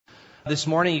This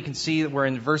morning you can see that we're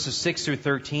in verses 6 through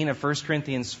 13 of 1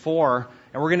 Corinthians 4,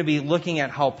 and we're going to be looking at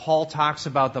how Paul talks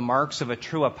about the marks of a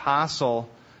true apostle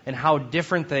and how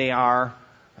different they are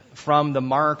from the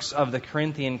marks of the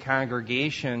Corinthian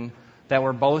congregation that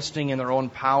were boasting in their own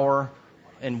power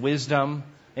and wisdom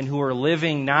and who were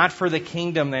living not for the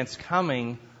kingdom that's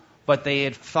coming, but they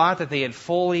had thought that they had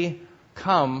fully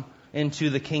come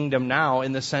into the kingdom now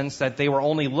in the sense that they were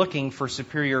only looking for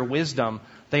superior wisdom.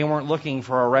 They weren't looking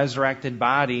for a resurrected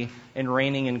body and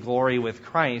reigning in glory with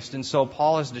Christ. And so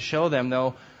Paul is to show them,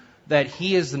 though, that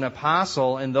he is an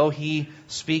apostle, and though he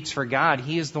speaks for God,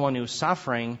 he is the one who's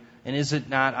suffering. And is it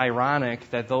not ironic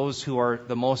that those who are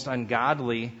the most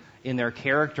ungodly in their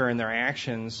character and their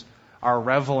actions are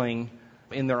reveling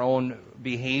in their own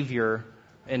behavior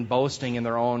and boasting in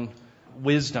their own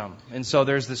wisdom? And so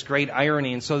there's this great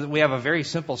irony. And so we have a very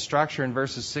simple structure in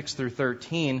verses 6 through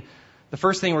 13. The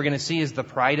first thing we're going to see is the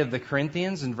pride of the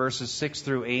Corinthians in verses 6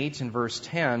 through 8 and verse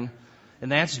 10.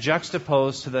 And that's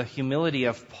juxtaposed to the humility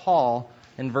of Paul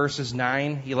in verses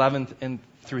 9, 11, and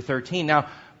through 13. Now,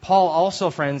 Paul also,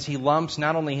 friends, he lumps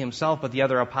not only himself but the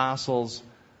other apostles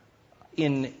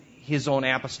in his own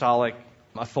apostolic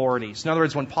authorities. In other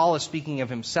words, when Paul is speaking of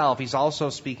himself, he's also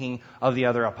speaking of the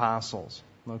other apostles.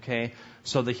 Okay?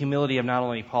 So the humility of not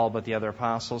only Paul but the other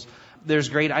apostles. There's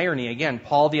great irony. Again,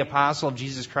 Paul, the apostle of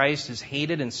Jesus Christ, is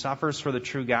hated and suffers for the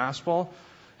true gospel.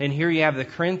 And here you have the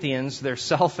Corinthians. They're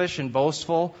selfish and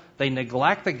boastful. They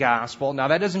neglect the gospel. Now,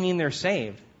 that doesn't mean they're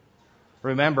saved.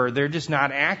 Remember, they're just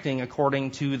not acting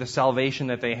according to the salvation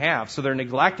that they have. So they're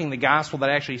neglecting the gospel that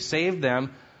actually saved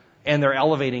them, and they're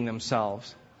elevating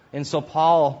themselves. And so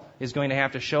Paul is going to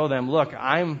have to show them, look,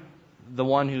 I'm the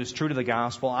one who's true to the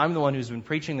gospel. I'm the one who's been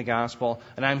preaching the gospel,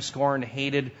 and I'm scorned,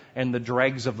 hated, and the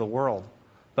dregs of the world.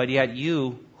 But yet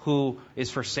you, who is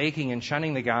forsaking and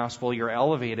shunning the gospel, you're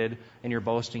elevated and you're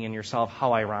boasting in yourself.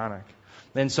 How ironic.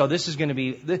 And so this is going to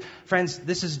be, friends,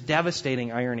 this is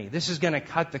devastating irony. This is going to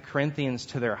cut the Corinthians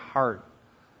to their heart,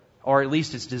 or at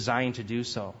least it's designed to do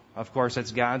so. Of course,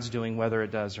 it's God's doing, whether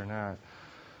it does or not.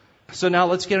 So now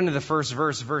let's get into the first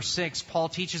verse, verse 6. Paul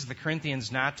teaches the Corinthians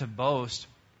not to boast.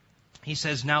 He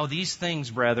says, "Now these things,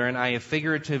 brethren, I have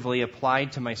figuratively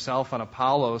applied to myself and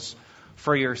Apollos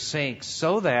for your sakes,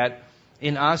 so that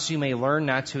in us you may learn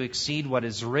not to exceed what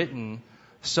is written,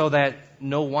 so that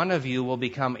no one of you will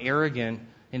become arrogant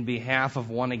in behalf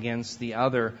of one against the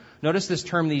other." Notice this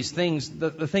term, these things. The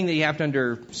thing that you have to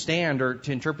understand or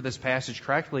to interpret this passage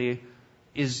correctly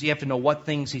is you have to know what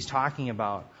things he's talking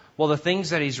about. Well, the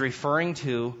things that he's referring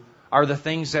to are the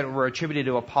things that were attributed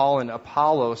to Paul and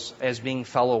Apollos as being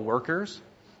fellow workers.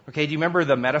 Okay, do you remember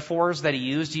the metaphors that he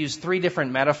used? He used three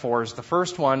different metaphors. The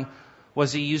first one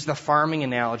was he used the farming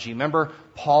analogy. Remember,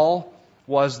 Paul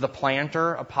was the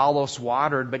planter, Apollos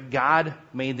watered, but God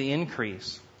made the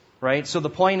increase. Right? So the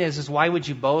point is why would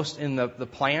you boast in the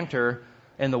planter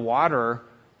and the waterer,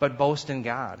 but boast in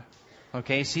God?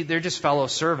 Okay, see, they're just fellow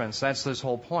servants. That's this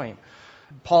whole point.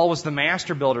 Paul was the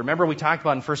master builder. Remember we talked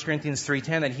about in 1 Corinthians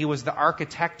 3:10 that he was the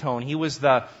architectone. He was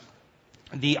the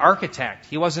architect.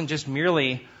 He wasn't just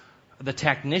merely the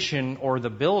technician or the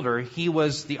builder. He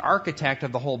was the architect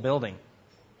of the whole building.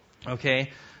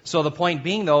 Okay? So the point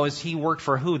being, though, is he worked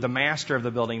for who? The master of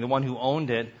the building, the one who owned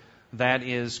it. That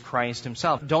is Christ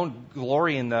himself. Don't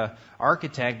glory in the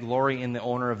architect, glory in the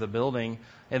owner of the building.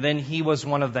 And then he was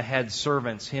one of the head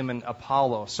servants, him and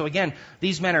Apollos. So again,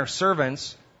 these men are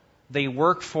servants. They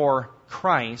work for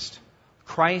Christ.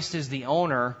 Christ is the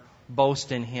owner.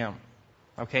 Boast in him.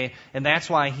 Okay? And that's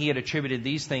why he had attributed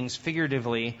these things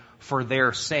figuratively for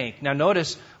their sake. Now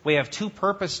notice we have two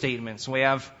purpose statements. We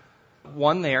have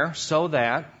one there, so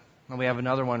that, and we have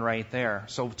another one right there.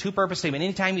 So two purpose statement.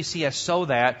 Anytime you see a so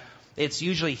that, it's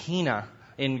usually hina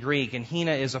in Greek. And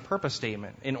hina is a purpose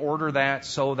statement. In order that,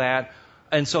 so that.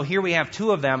 And so here we have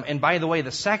two of them. And by the way,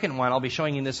 the second one, I'll be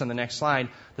showing you this on the next slide.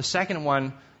 The second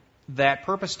one, that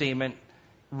purpose statement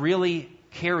really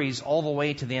carries all the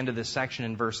way to the end of this section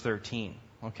in verse 13.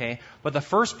 Okay? But the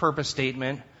first purpose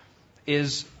statement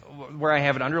is where I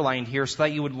have it underlined here, so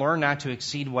that you would learn not to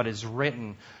exceed what is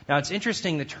written. Now it's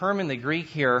interesting, the term in the Greek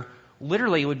here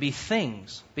literally would be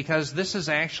things, because this is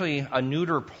actually a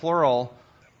neuter plural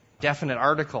definite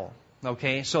article.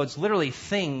 Okay? So it's literally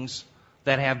things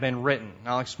that have been written.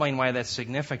 I'll explain why that's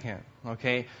significant.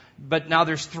 Okay? But now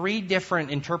there's three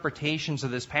different interpretations of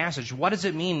this passage. What does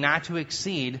it mean not to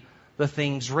exceed the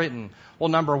things written? Well,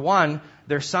 number one,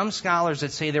 there's some scholars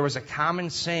that say there was a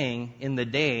common saying in the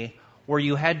day where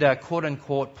you had to, quote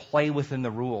unquote, play within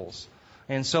the rules.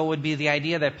 And so it would be the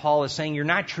idea that Paul is saying, you're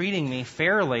not treating me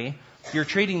fairly. You're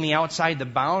treating me outside the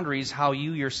boundaries how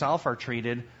you yourself are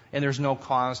treated. and there's no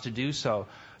cause to do so.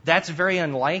 That's very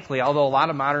unlikely, although a lot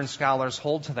of modern scholars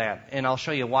hold to that, and I'll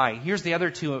show you why. Here's the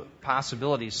other two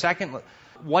possibilities. Second,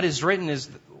 what is written is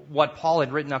what Paul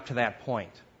had written up to that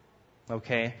point.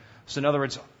 Okay? So in other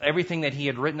words, everything that he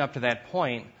had written up to that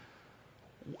point,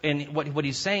 and what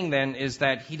he's saying then is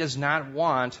that he does not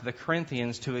want the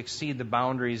Corinthians to exceed the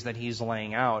boundaries that he's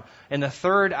laying out. And the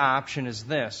third option is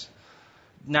this.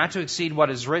 Not to exceed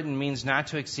what is written means not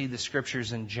to exceed the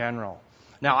Scriptures in general.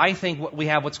 Now, I think we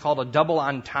have what's called a double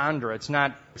entendre. It's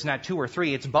not two or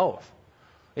three, it's both.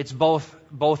 It's both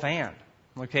and.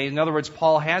 Okay? In other words,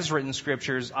 Paul has written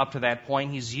Scriptures up to that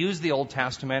point. He's used the Old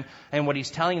Testament, and what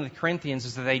he's telling the Corinthians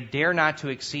is that they dare not to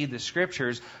exceed the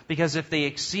Scriptures, because if they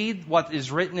exceed what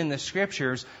is written in the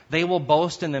Scriptures, they will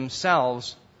boast in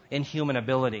themselves in human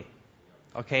ability.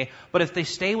 Okay? But if they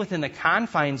stay within the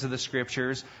confines of the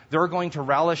Scriptures, they're going to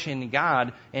relish in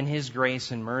God and His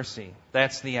grace and mercy.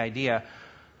 That's the idea.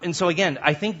 And so again,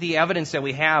 I think the evidence that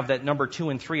we have that number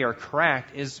 2 and 3 are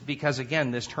correct is because,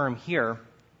 again, this term here,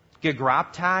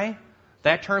 gegraptai,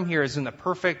 that term here is in the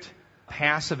perfect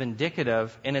passive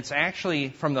indicative, and it's actually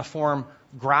from the form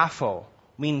grapho,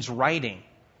 means writing.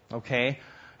 Okay?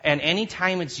 And any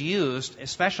time it's used,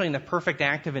 especially in the perfect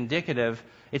active indicative,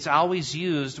 it's always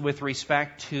used with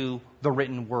respect to the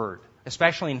written word,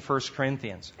 especially in 1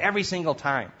 Corinthians. Every single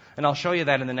time. And I'll show you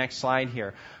that in the next slide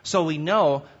here. So we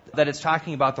know that it's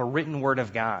talking about the written word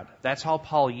of God. That's how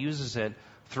Paul uses it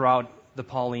throughout the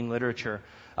Pauline literature.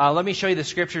 Let me show you the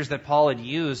Scriptures that Paul had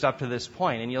used up to this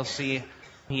point, and you'll see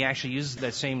he actually uses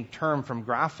that same term from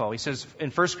grapho. He says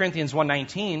in 1 Corinthians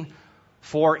 1:19,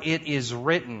 "For it is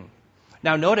written."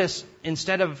 Now notice,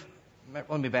 let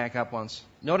me back up once.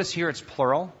 Notice here it's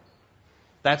plural.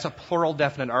 That's a plural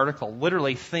definite article.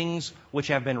 Literally, things which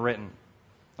have been written.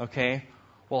 Okay?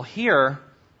 Well, here,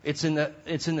 it's in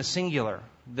the singular,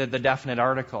 the definite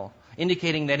article,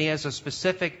 indicating that he has a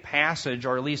specific passage,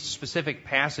 or at least a specific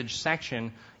passage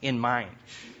section in mind.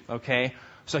 Okay?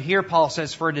 So here Paul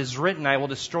says, "For it is written, I will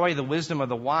destroy the wisdom of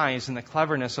the wise, and the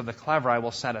cleverness of the clever I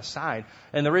will set aside."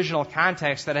 In the original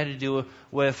context, that had to do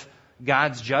with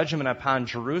God's judgment upon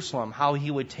Jerusalem, how He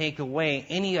would take away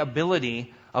any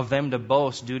ability of them to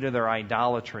boast due to their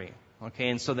idolatry. Okay?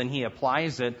 And so then He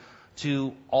applies it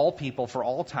to all people for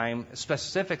all time,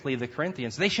 specifically the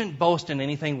Corinthians. They shouldn't boast in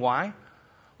anything. Why?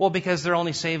 Well, because they're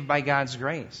only saved by God's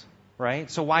grace,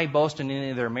 right? So why boast in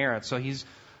any of their merits? So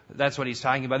that's what he's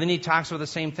talking about. Then he talks about the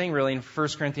same thing really in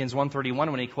 1 Corinthians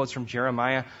 1:31 when he quotes from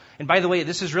Jeremiah. And by the way,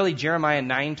 this is really Jeremiah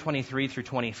 9:23 through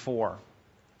 24.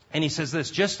 And he says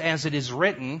this, "Just as it is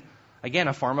written," again,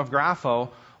 a form of grapho,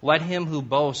 "let him who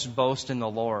boasts boast in the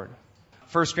Lord."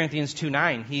 1 Corinthians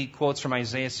 2:9, he quotes from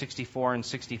Isaiah 64 and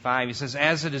 65. He says,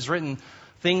 "As it is written,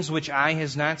 things which eye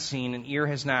has not seen and ear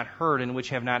has not heard and which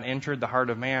have not entered the heart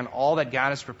of man, all that God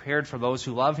has prepared for those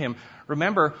who love Him."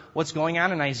 Remember, what's going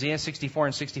on in Isaiah 64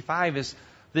 and 65 is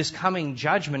this coming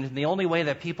judgment, and the only way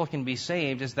that people can be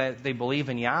saved is that they believe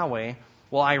in Yahweh.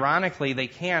 Well, ironically, they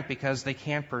can't because they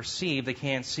can't perceive, they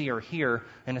can't see or hear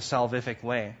in a salvific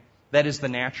way. That is the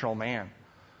natural man.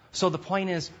 So the point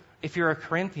is, if you're a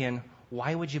Corinthian,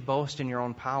 why would you boast in your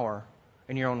own power,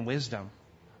 in your own wisdom?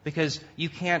 Because you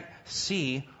can't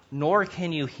see, nor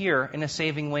can you hear in a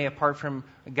saving way apart from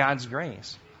God's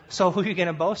grace. So who are you going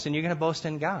to boast in? You're going to boast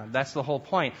in God. That's the whole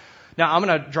point. Now, I'm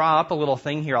going to draw up a little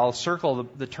thing here. I'll circle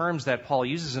the terms that Paul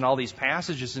uses in all these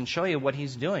passages and show you what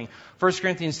he's doing. 1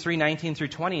 Corinthians 3:19 through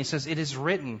 20, he says, "It is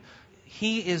written,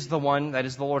 He is the one, that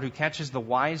is the Lord, who catches the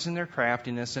wise in their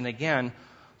craftiness. And again,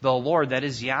 the Lord, that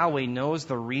is Yahweh, knows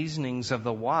the reasonings of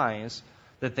the wise,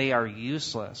 that they are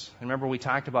useless." And remember, we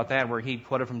talked about that, where he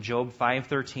quoted from Job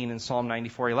 5:13 and Psalm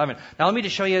 94:11. Now, let me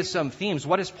just show you some themes.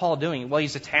 What is Paul doing? Well,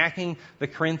 he's attacking the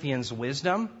Corinthians'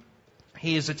 wisdom.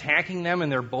 He is attacking them in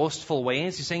their boastful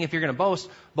ways. He's saying, if you're going to boast,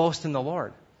 boast in the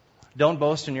Lord. Don't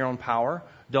boast in your own power.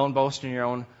 Don't boast in your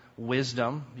own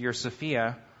wisdom, your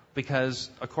Sophia, because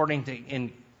according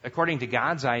to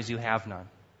God's eyes, you have none.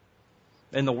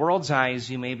 In the world's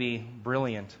eyes, you may be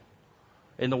brilliant.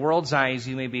 In the world's eyes,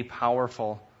 you may be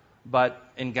powerful. But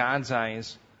in God's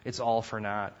eyes, it's all for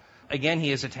naught. Again,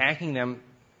 he is attacking them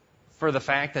for the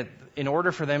fact that in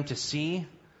order for them to see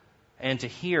and to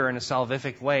hear in a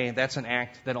salvific way, that's an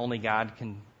act that only God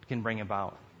can bring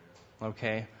about.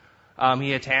 Okay?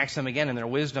 He attacks them again in their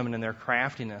wisdom and in their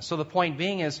craftiness. So the point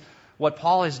being is, what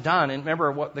Paul has done, and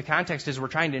remember what the context is we're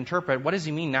trying to interpret, what does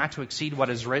he mean not to exceed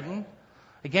what is written?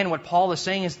 Again, what Paul is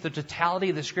saying is the totality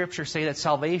of the Scriptures say that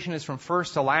salvation is from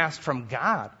first to last from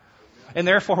God. And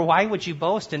therefore, why would you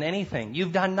boast in anything?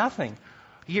 You've done nothing.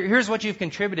 Here's what you've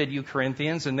contributed, you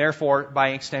Corinthians, and therefore, by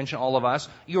extension, all of us.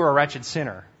 You're a wretched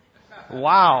sinner.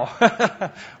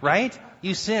 Wow. Right?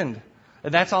 You sinned.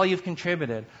 And that's all you've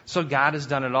contributed. So God has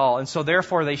done it all. And so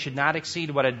therefore they should not exceed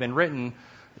what had been written.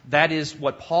 That is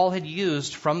what Paul had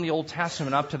used from the Old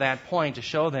Testament up to that point to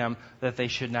show them that they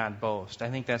should not boast. I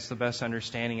think that's the best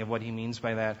understanding of what he means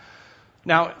by that.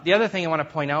 Now, the other thing I want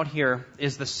to point out here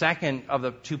is the second of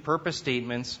the two purpose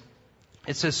statements.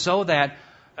 It says, so that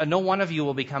no one of you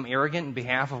will become arrogant in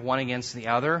behalf of one against the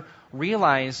other.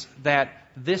 Realize that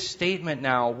this statement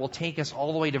now will take us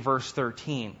all the way to verse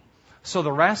 13. So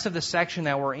the rest of the section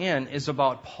that we're in is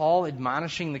about Paul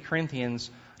admonishing the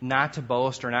Corinthians not to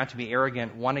boast or not to be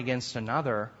arrogant one against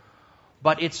another.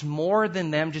 But it's more than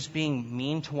them just being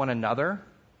mean to one another.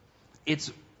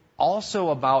 It's also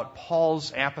about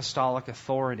Paul's apostolic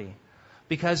authority.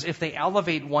 Because if they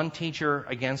elevate one teacher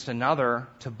against another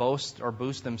to boast or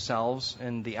boost themselves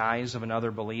in the eyes of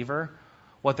another believer,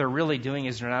 what they're really doing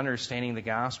is they're not understanding the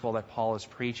gospel that Paul is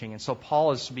preaching. And so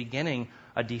Paul is beginning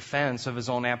a defense of his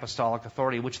own apostolic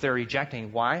authority, which they're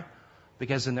rejecting. Why?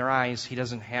 Because in their eyes, he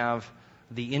doesn't have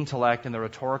the intellect and the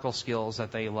rhetorical skills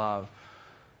that they love.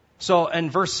 So in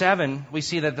verse 7, we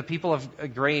see that the people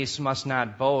of grace must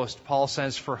not boast. Paul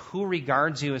says, for who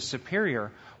regards you as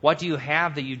superior? What do you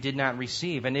have that you did not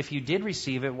receive? And if you did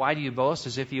receive it, why do you boast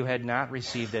as if you had not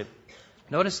received it?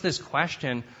 Notice this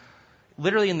question.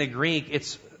 Literally in the Greek,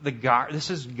 it's the gar. This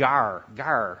is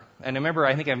gar. And remember,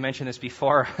 I think I've mentioned this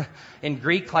before. In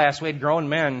Greek class, we had grown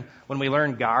men, when we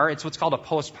learned gar, it's what's called a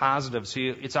post-positive. So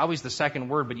it's always the second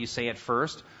word, but you say it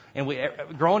first. And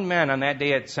grown men on that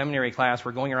day at seminary class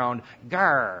were going around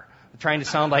gar, trying to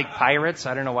sound like pirates.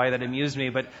 I don't know why that amused me,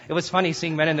 but it was funny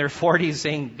seeing men in their 40s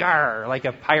saying gar, like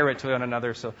a pirate to one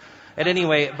another. So, at any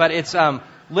rate, but it's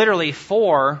literally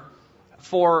for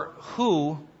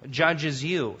who judges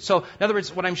you. So, in other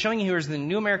words, what I'm showing you here is the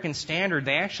New American Standard.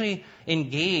 They actually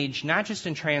engage not just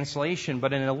in translation,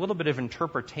 but in a little bit of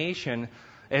interpretation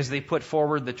as they put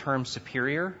forward the term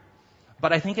superior.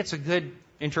 But I think it's a good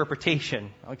interpretation,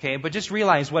 okay? But just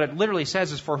realize what it literally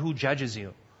says is for who judges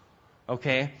you,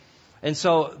 okay? And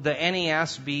so the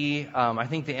NASB, I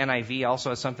think the NIV also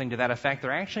has something to that effect.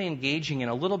 They're actually engaging in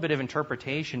a little bit of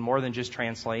interpretation more than just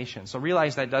translation. So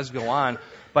realize that does go on,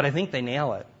 but I think they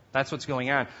nail it. That's what's going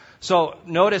on. So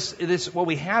notice this. What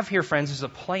we have here, friends, is a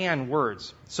play on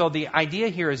words. So the idea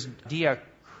here is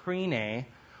diakrine,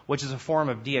 which is a form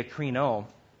of diakrino.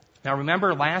 Now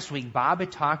remember last week, Bob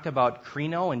had talked about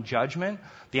krino and judgment,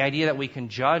 the idea that we can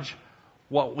judge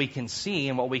what we can see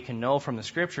and what we can know from the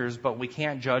Scriptures, but we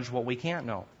can't judge what we can't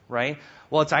know, right?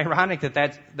 Well, it's ironic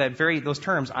that those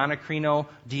terms, anakrino,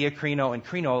 diakrino, and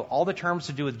krino, all the terms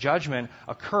to do with judgment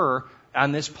occur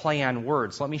on this play on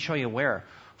words. Let me show you where.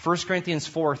 1 Corinthians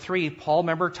 4:3, Paul,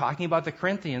 remember talking about the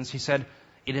Corinthians, he said,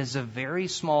 it is a very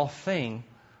small thing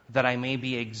that I may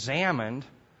be examined,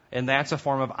 and that's a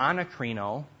form of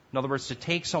anakrino. In other words, to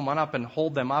take someone up and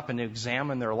hold them up and to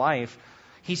examine their life.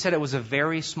 He said it was a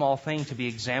very small thing to be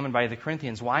examined by the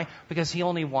Corinthians. Why? Because he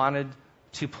only wanted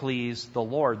to please the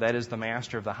Lord, that is the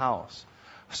master of the house.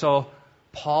 So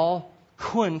Paul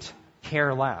couldn't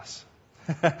care less.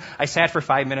 I sat for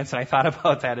 5 minutes and I thought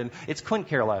about that, and it's couldn't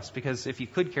care less, because if you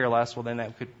could care less, well then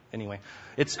that could, anyway.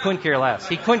 It's couldn't care less.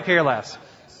 He couldn't care less.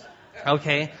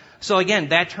 Okay? So again,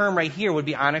 that term right here would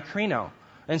be anakrino.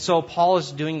 And so Paul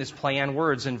is doing this play on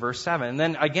words in verse 7. And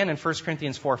then again in 1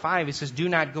 Corinthians 4:5, he says, do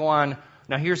not go on,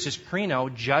 now here's this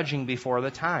krino, judging before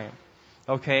the time.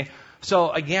 Okay?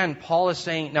 So again, Paul is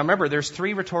saying, now remember, there's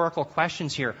 3 rhetorical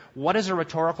questions here. What is a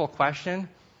rhetorical question?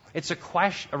 It's a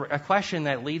question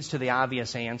that leads to the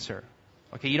obvious answer.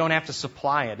 Okay? You don't have to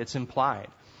supply it. It's implied.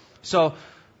 So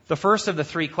the first of the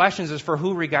 3 questions is for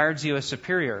who regards you as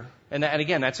superior. And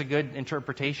again, that's a good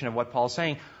interpretation of what Paul's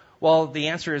saying. Well, the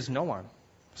answer is no one.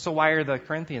 So why are the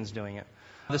Corinthians doing it?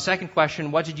 The second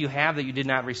question, what did you have that you did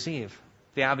not receive?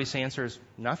 The obvious answer is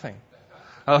nothing.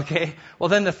 Okay? Well,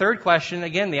 then the third question,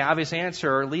 again, the obvious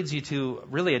answer leads you to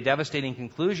really a devastating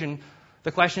conclusion.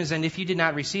 The question is, and if you did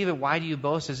not receive it, why do you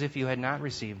boast as if you had not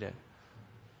received it?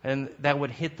 And that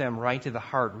would hit them right to the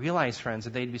heart. Realize, friends,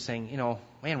 that they'd be saying,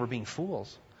 man, we're being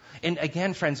fools. And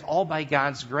again, friends, all by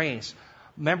God's grace.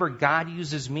 Remember, God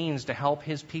uses means to help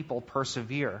His people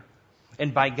persevere.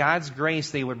 And by God's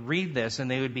grace, they would read this and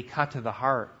they would be cut to the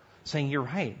heart, saying, you're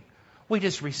right. We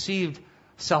just received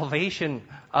salvation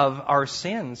of our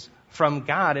sins from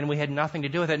God, and we had nothing to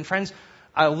do with it. And friends,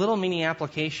 a little mini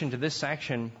application to this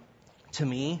section, to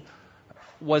me,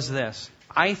 was this.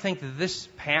 I think that this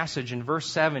passage in verse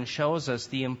 7 shows us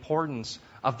the importance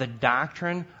of the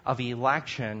doctrine of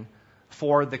election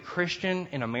for the Christian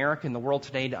in America, in the world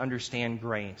today, to understand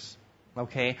grace.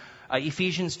 Okay?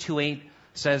 Ephesians 2:8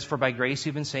 says, "For by grace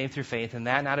you've been saved through faith, and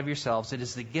that not of yourselves. It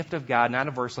is the gift of God, not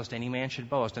of works, lest any man should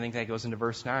boast." I think that goes into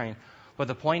verse 9. But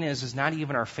the point is not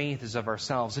even our faith is of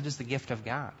ourselves. It is the gift of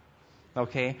God.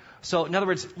 Okay? So, in other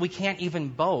words, we can't even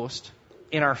boast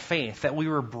in our faith that we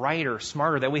were brighter,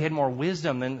 smarter, that we had more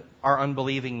wisdom than our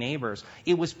unbelieving neighbors.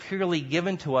 It was purely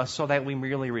given to us so that we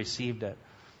merely received it.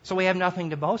 So we have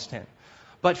nothing to boast in.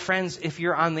 But friends, if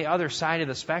you're on the other side of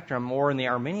the spectrum, or in the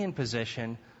Arminian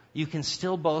position, you can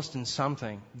still boast in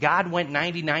something. God went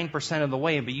 99% of the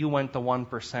way, but you went the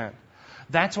 1%.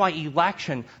 That's why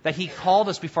election, that He called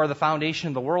us before the foundation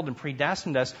of the world and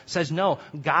predestined us, says no,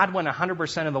 God went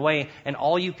 100% of the way, and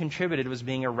all you contributed was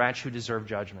being a wretch who deserved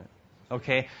judgment.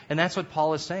 Okay? And that's what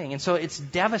Paul is saying. And so it's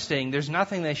devastating. There's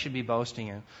nothing they should be boasting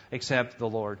in except the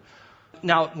Lord.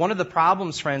 Now, one of the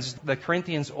problems, friends, the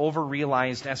Corinthians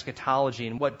over-realized eschatology.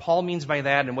 And what Paul means by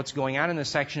that and what's going on in this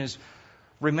section is,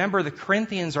 remember, the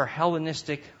Corinthians are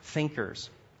Hellenistic thinkers.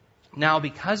 Now,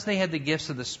 because they had the gifts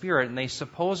of the Spirit and they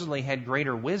supposedly had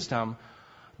greater wisdom,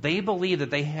 they believed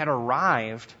that they had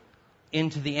arrived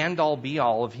into the end-all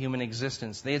be-all of human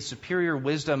existence. They had superior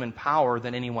wisdom and power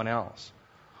than anyone else.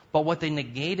 But what they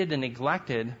negated and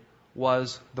neglected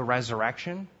was the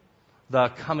resurrection, the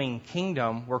coming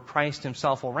kingdom where Christ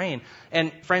Himself will reign.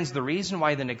 And friends, the reason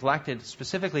why they neglected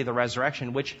specifically the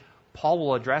resurrection, which Paul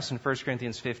will address in 1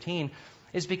 Corinthians 15,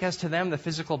 is because to them the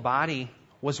physical body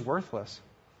was worthless.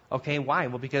 Okay, why?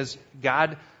 Well, because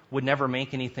God would never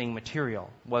make anything material,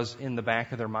 was in the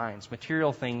back of their minds.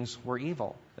 Material things were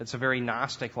evil. It's a very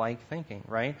Gnostic-like thinking,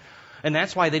 right? And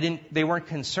that's why they weren't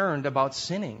concerned about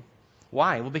sinning.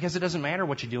 Why? Well, because it doesn't matter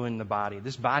what you do in the body.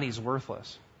 This body's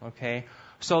worthless. Okay?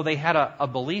 So they had a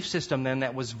belief system then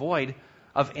that was void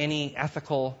of any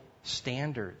ethical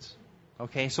standards.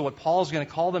 Okay? So what Paul's going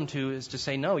to call them to is to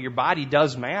say, no, your body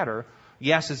does matter.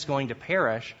 Yes, it's going to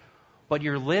perish, but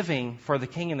you're living for the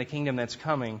King and the kingdom that's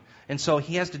coming. And so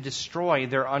he has to destroy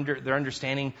their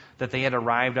understanding that they had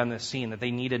arrived on the scene, that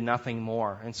they needed nothing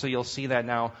more. And so you'll see that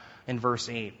now in verse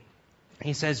 8.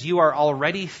 He says, "You are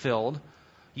already filled.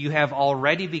 You have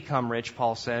already become rich,"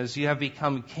 Paul says. "You have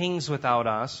become kings without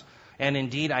us. And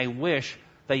indeed, I wish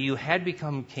that you had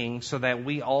become kings so that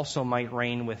we also might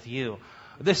reign with you."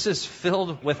 This is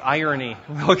filled with irony,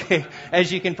 okay,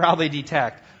 as you can probably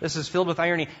detect. This is filled with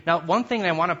irony. Now, one thing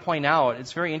I want to point out,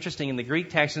 it's very interesting in the Greek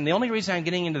text, and the only reason I'm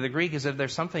getting into the Greek is that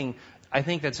there's something I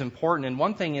think that's important. And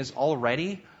one thing is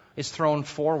already is thrown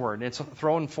forward. It's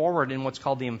thrown forward in what's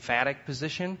called the emphatic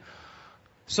position.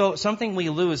 So something we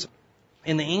lose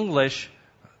in the English,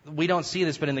 we don't see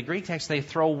this, but in the Greek text, they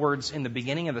throw words in the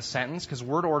beginning of the sentence because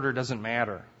word order doesn't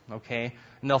matter, okay?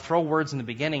 And they'll throw words in the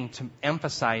beginning to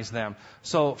emphasize them.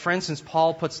 So, for instance,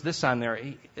 Paul puts this on there.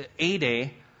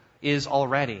 Ade is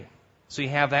already. So you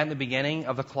have that in the beginning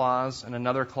of the clause and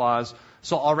another clause.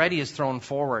 So already is thrown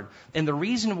forward. And the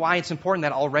reason why it's important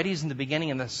that already is in the beginning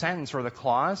of the sentence or the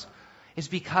clause is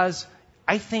because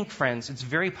I think, friends, it's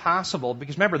very possible,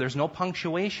 because remember, there's no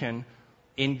punctuation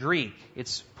in Greek.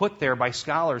 It's put there by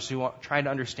scholars who try to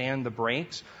understand the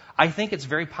breaks. I think it's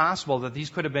very possible that these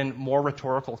could have been more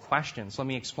rhetorical questions. Let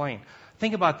me explain.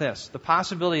 Think about this. The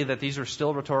possibility that these are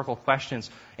still rhetorical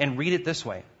questions, and read it this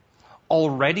way.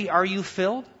 Already are you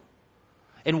filled?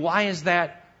 And why is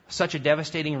that such a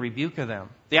devastating rebuke of them?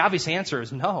 The obvious answer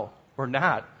is no, we're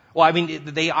not. Well, I mean,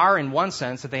 they are in one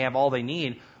sense that they have all they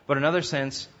need, but in another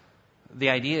sense, the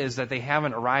idea is that they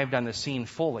haven't arrived on the scene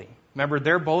fully. Remember,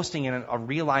 they're boasting in a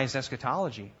realized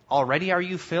eschatology. Already are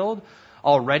you filled?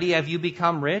 Already have you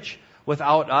become rich?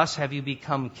 Without us have you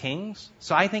become kings?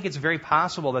 So I think it's very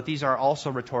possible that these are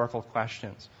also rhetorical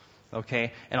questions.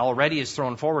 Okay? And already is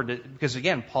thrown forward because,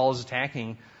 again, Paul is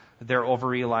attacking their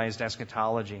over-realized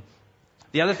eschatology.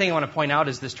 The other thing I want to point out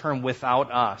is this term,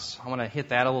 without us. I want to hit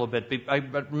that a little bit.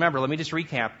 But remember, let me just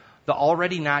recap. The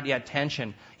already not yet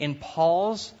tension. In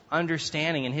Paul's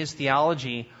understanding, in his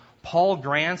theology, Paul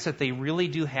grants that they really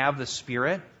do have the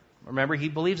Spirit. Remember, he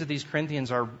believes that these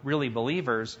Corinthians are really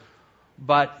believers,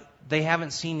 but they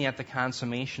haven't seen yet the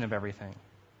consummation of everything.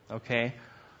 Okay?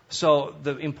 So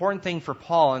the important thing for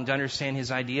Paul, and to understand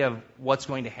his idea of what's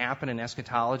going to happen in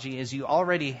eschatology, is you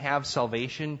already have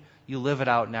salvation, you live it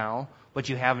out now, but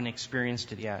you haven't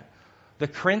experienced it yet. The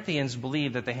Corinthians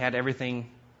believed that they had everything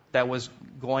that was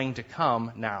going to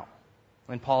come now.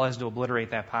 And Paul has to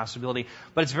obliterate that possibility.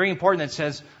 But it's very important that it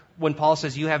says, when Paul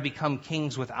says, you have become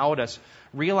kings without us,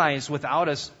 realize without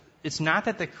us, it's not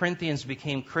that the Corinthians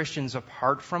became Christians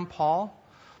apart from Paul.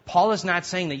 Paul is not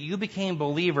saying that you became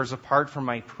believers apart from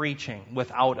my preaching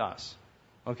without us.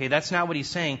 Okay, that's not what he's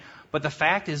saying. But the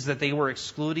fact is that they were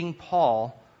excluding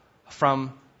Paul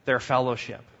from their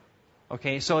fellowship.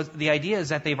 Okay, so the idea is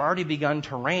that they've already begun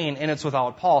to reign, and it's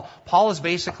without Paul. Paul is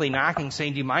basically knocking,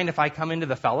 saying, do you mind if I come into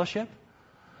the fellowship?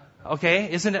 Okay,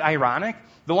 isn't it ironic?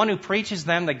 The one who preaches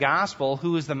them the gospel,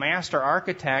 who is the master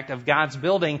architect of God's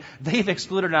building, they've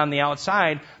excluded on the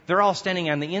outside. They're all standing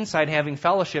on the inside having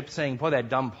fellowship, saying, boy, that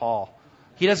dumb Paul.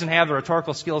 He doesn't have the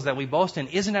rhetorical skills that we boast in.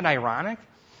 Isn't it ironic?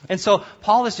 And so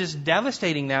Paul is just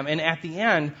devastating them, and at the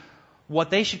end, what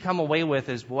they should come away with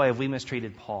is, boy, have we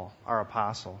mistreated Paul, our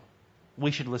apostle. We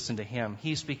should listen to him.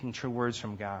 He's speaking true words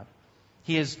from God.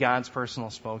 He is God's personal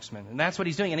spokesman. And that's what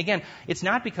he's doing. And again, it's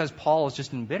not because Paul is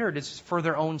just embittered. It's for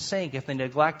their own sake. If they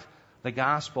neglect the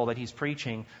gospel that he's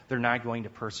preaching, they're not going to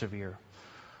persevere.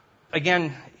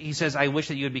 Again, he says, I wish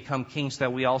that you had become king so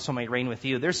that we also might reign with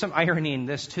you. There's some irony in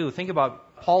this too. Think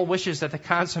about, Paul wishes that the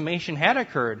consummation had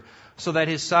occurred so that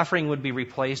his suffering would be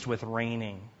replaced with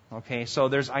reigning. Okay, so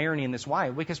there's irony in this.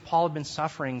 Why? Because Paul had been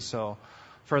suffering so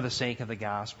for the sake of the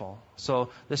gospel. So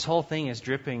this whole thing is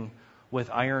dripping with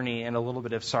irony and a little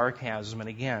bit of sarcasm. And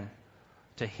again,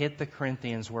 to hit the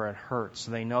Corinthians where it hurts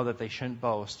so they know that they shouldn't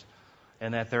boast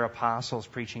and that they're apostles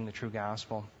preaching the true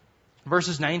gospel.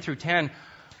 Verses 9 through 10,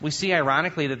 we see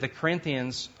ironically that the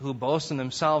Corinthians who boast in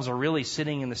themselves are really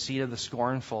sitting in the seat of the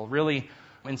scornful. Really,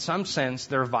 in some sense,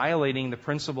 they're violating the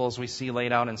principles we see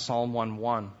laid out in Psalm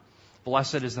 1:1.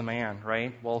 Blessed is the man,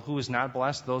 right? Well, who is not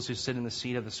blessed? Those who sit in the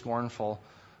seat of the scornful,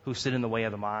 who sit in the way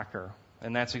of the mocker.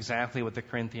 And that's exactly what the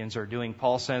Corinthians are doing.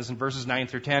 Paul says in verses 9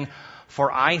 through 10,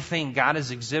 for I think God has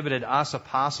exhibited us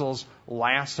apostles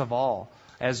last of all,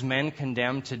 as men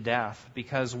condemned to death,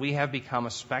 because we have become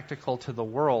a spectacle to the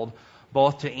world,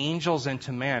 both to angels and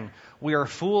to men. We are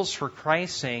fools for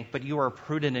Christ's sake, but you are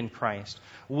prudent in Christ.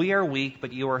 We are weak,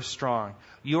 but you are strong.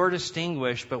 You are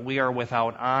distinguished, but we are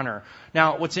without honor.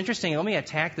 Now, what's interesting, let me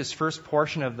attack this first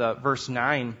portion of the verse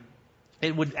 9.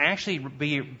 It would actually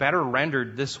be better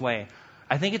rendered this way.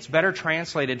 I think it's better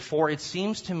translated, for it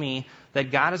seems to me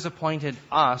that God has appointed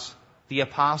us, the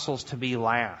apostles, to be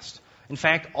last. In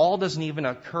fact, all doesn't even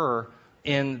occur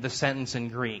in the sentence in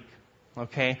Greek.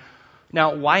 Okay?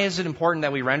 Now, why is it important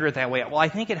that we render it that way? Well, I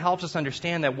think it helps us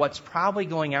understand that what's probably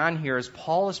going on here is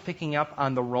Paul is picking up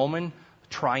on the Roman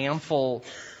triumphal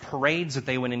parades that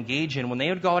they would engage in. When they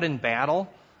would go out in battle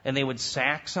and they would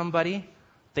sack somebody,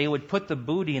 they would put the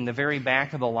booty in the very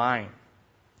back of the line.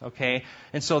 Okay?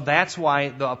 And so that's why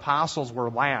the apostles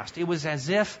were last. It was as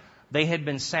if they had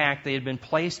been sacked, they had been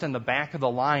placed in the back of the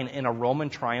line in a Roman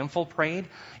triumphal parade,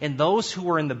 and those who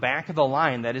were in the back of the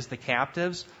line, that is the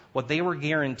captives, what they were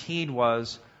guaranteed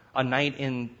was a night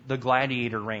in the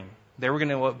gladiator ring. They were going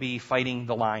to be fighting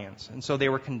the lions, and so they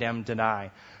were condemned to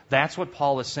die. That's what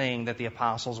Paul is saying that the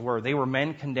apostles were. They were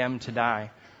men condemned to die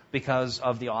because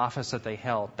of the office that they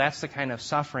held. That's the kind of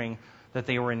suffering that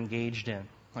they were engaged in.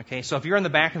 Okay, so if you're in the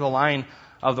back of the line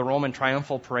of the Roman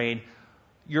triumphal parade,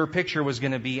 your picture was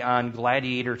going to be on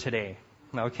Gladiator Today.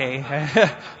 Okay,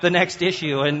 the next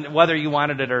issue, and whether you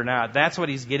wanted it or not. That's what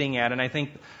he's getting at. And I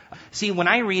think, see, when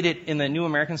I read it in the New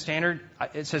American Standard,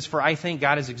 it says, for I think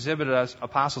God has exhibited us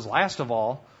apostles last of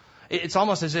all. It's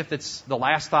almost as if it's the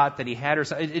last thought that he had, or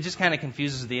something. It just kind of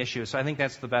confuses the issue. So I think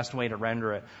that's the best way to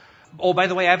render it. Oh, by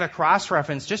the way, I have a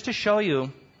cross-reference just to show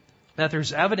you that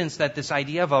there's evidence that this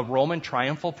idea of a Roman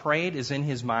triumphal parade is in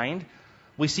his mind.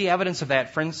 We see evidence of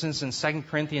that, for instance, in 2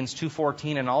 Corinthians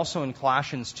 2:14 and also in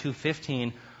Colossians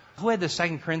 2:15. Who had the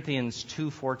 2 Corinthians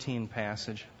 2:14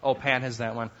 passage? Oh, Pat has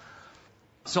that one.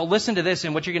 So listen to this,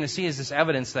 and what you're going to see is this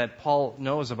evidence that Paul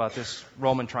knows about this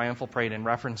Roman triumphal parade and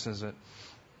references it.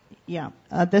 Yeah,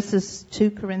 this is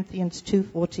 2 Corinthians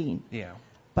 2:14. Yeah.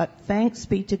 But thanks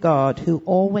be to God who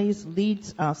always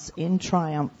leads us in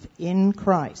triumph in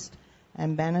Christ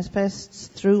and manifests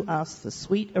through us the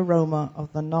sweet aroma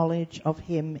of the knowledge of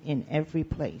Him in every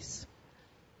place.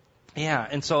 Yeah,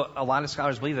 and so a lot of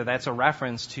scholars believe that that's a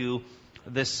reference to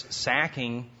this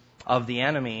sacking of the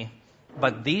enemy,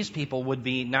 but these people would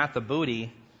be not the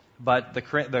booty, but the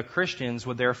Christians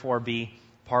would therefore be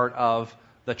part of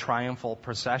the triumphal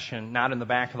procession, not in the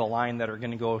back of the line that are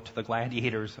going to go to the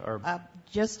gladiators. Or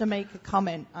just to make a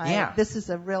comment, this is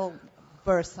a real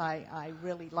verse I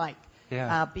really like.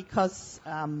 Yeah. Because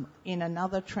in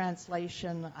another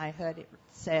translation, I heard it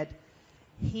said,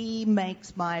 He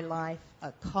makes my life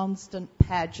a constant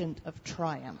pageant of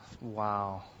triumph.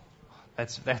 Wow.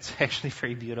 That's actually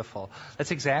very beautiful.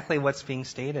 That's exactly what's being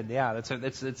stated. Yeah,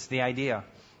 it's the idea.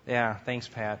 Yeah, thanks,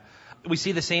 Pat. We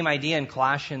see the same idea in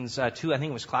Colossians 2, I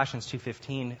think it was Colossians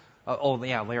 2:15.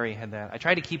 Larry had that. I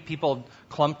try to keep people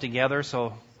clumped together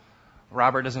so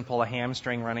Robert doesn't pull a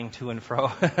hamstring running to and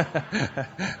fro.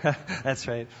 That's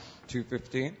right.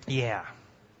 2:15? Yeah.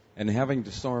 And having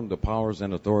disarmed the powers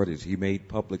and authorities, he made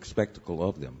public spectacle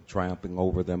of them, triumphing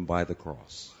over them by the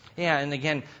cross. Yeah, and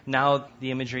again, now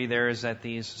the imagery there is that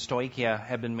these stoichia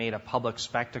have been made a public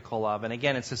spectacle of. And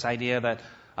again, it's this idea that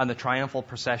on the triumphal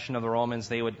procession of the Romans,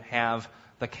 they would have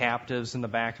the captives in the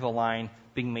back of the line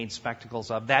being made spectacles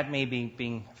of. That may be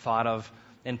being thought of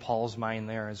in Paul's mind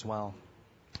there as well.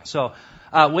 So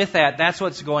with that, that's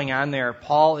what's going on there.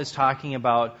 Paul is talking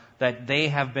about that they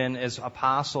have been, as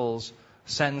apostles,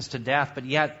 sentenced to death, but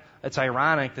yet it's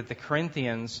ironic that the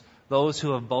Corinthians, those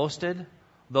who have boasted,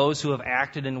 those who have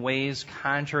acted in ways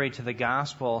contrary to the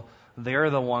gospel, they're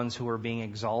the ones who are being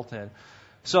exalted.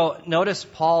 So notice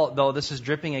Paul, though this is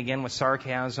dripping again with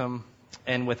sarcasm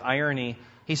and with irony,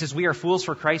 he says, "We are fools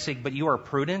for Christ's sake, but you are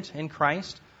prudent in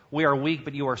Christ. We are weak,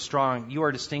 but you are strong. You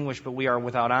are distinguished, but we are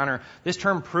without honor." This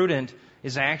term prudent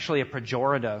is actually a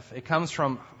pejorative. It comes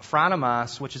from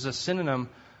phronimos, which is a synonym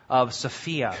of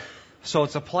Sophia. So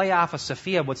it's a play off of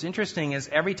Sophia. What's interesting is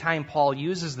every time Paul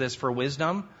uses this for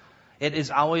wisdom, it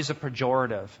is always a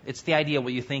pejorative. It's the idea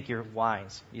what you think you're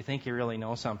wise. You think you really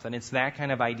know something. It's that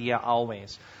kind of idea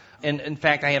always. And in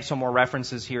fact, I have some more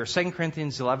references here. 2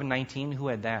 Corinthians 11:19, who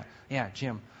had that? Yeah,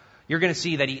 Jim. You're going to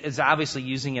see that he is obviously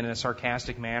using it in a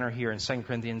sarcastic manner here in 2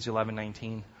 Corinthians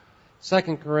 11:19.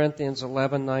 2 Corinthians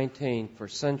 11:19, for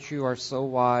since you are so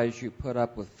wise, you put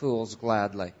up with fools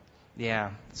gladly.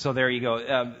 Yeah, so there you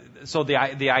go. So the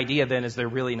idea then is they're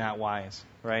really not wise,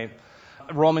 right?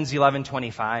 Romans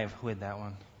 11:25, who had that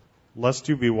one? Lest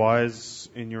you be wise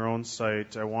in your own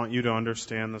sight, I want you to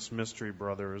understand this mystery,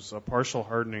 brothers. A partial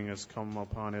hardening has come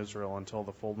upon Israel until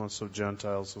the fullness of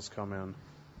Gentiles has come in.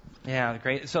 Yeah,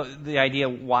 great. So the idea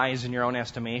wise in your own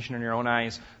estimation, in your own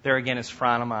eyes, there again is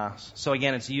phronimos. So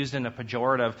again, it's used in a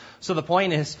pejorative. So the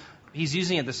point is, he's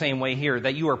using it the same way here,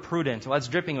 that you are prudent. Well, that's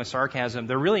dripping with sarcasm.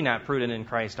 They're really not prudent in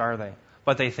Christ, are they?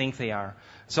 But they think they are.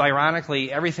 So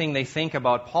ironically, everything they think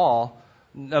about Paul,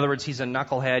 in other words, he's a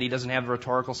knucklehead, he doesn't have the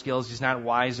rhetorical skills, he's not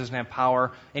wise, doesn't have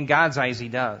power. In God's eyes, he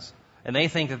does. And they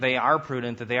think that they are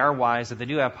prudent, that they are wise, that they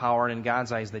do have power, and in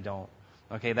God's eyes, they don't.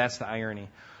 Okay, that's the irony.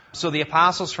 So the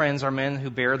apostles' friends are men who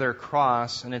bear their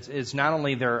cross, and it's not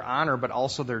only their honor, but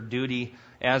also their duty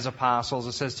as apostles.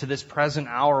 It says, to this present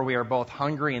hour we are both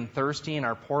hungry and thirsty, and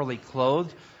are poorly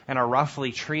clothed, and are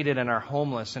roughly treated, and are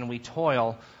homeless, and we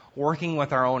toil, working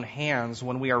with our own hands.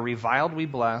 When we are reviled, we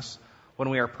bless. When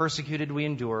we are persecuted, we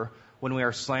endure. When we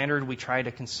are slandered, we try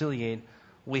to conciliate.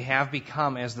 We have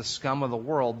become, as the scum of the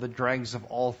world, the dregs of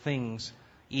all things,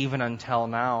 even until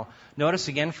now. Notice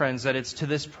again, friends, that it's to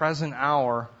this present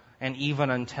hour and even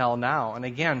until now. And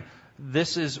again,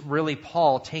 this is really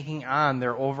Paul taking on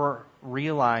their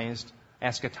over-realized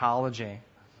eschatology.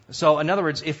 So, in other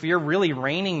words, if you're really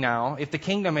reigning now, if the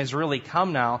kingdom has really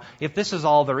come now, if this is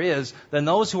all there is, then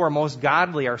those who are most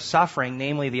godly are suffering,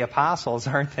 namely the apostles,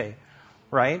 aren't they?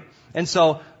 Right? And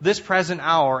so, this present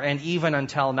hour and even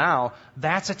until now,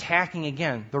 that's attacking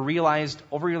again the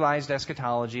over-realized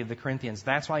eschatology of the Corinthians.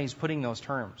 That's why he's putting those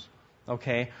terms.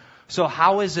 Okay? So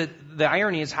how is it, the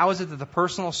irony is, how is it that the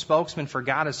personal spokesman for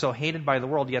God is so hated by the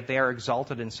world, yet they are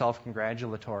exalted and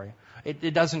self-congratulatory?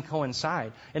 It doesn't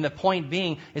coincide. And the point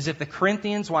being is if the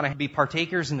Corinthians want to be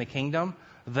partakers in the kingdom,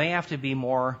 they have to be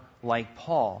more like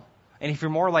Paul. And if you're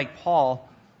more like Paul,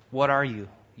 what are you?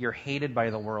 You're hated by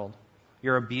the world.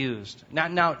 You're abused.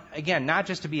 Not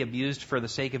just to be abused for the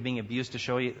sake of being abused to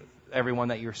show everyone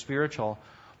that you're spiritual,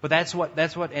 but that's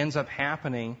what ends up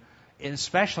happening,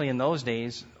 especially in those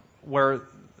days, where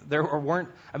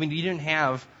you didn't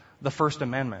have the First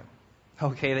Amendment,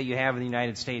 okay, that you have in the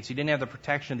United States. You didn't have the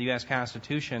protection of the U.S.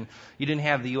 Constitution. You didn't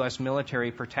have the U.S.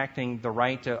 military protecting the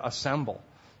right to assemble,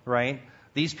 right?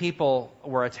 These people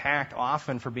were attacked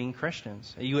often for being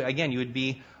Christians. You would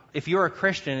be, if you were a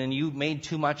Christian and you made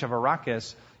too much of a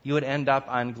ruckus, you would end up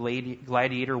on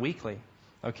Gladiator Weekly,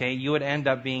 okay? You would end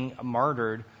up being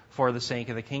martyred for the sake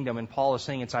of the kingdom. And Paul is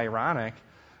saying it's ironic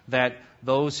that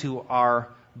those who are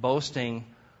boasting,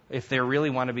 if they really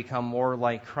want to become more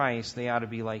like Christ, they ought to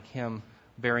be like Him,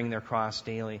 bearing their cross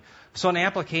daily. So an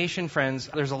application, friends,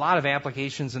 there's a lot of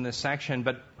applications in this section,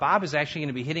 but Bob is actually going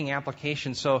to be hitting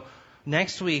applications. So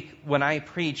next week, when I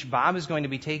preach, Bob is going to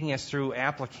be taking us through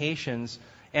applications,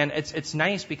 and it's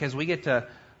nice because we get to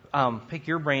pick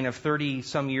your brain of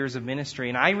 30-some years of ministry,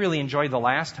 and I really enjoyed the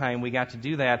last time we got to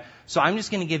do that. So I'm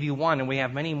just going to give you one, and we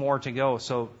have many more to go.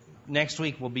 So next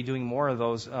week we'll be doing more of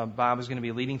those. Bob is going to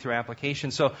be leading through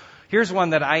applications. So here's one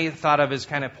that I thought of as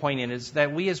kind of poignant, is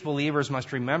that we as believers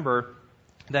must remember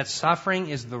that suffering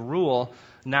is the rule,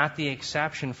 not the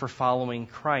exception for following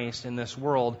Christ in this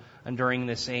world and during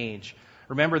this age.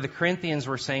 Remember, the Corinthians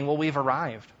were saying, well, we've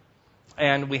arrived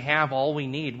and we have all we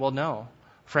need. Well, no.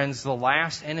 Friends, the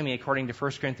last enemy, according to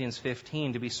 1 Corinthians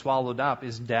 15, to be swallowed up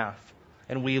is death.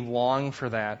 And we long for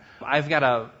that. I've got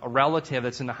a relative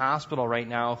that's in the hospital right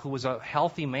now who was a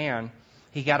healthy man.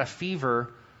 He got a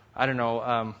fever, I don't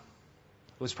know,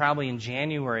 it was probably in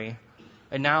January.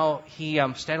 And now he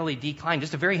steadily declined.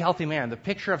 Just a very healthy man. The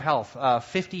picture of health.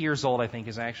 50 years old, I think,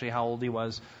 is actually how old he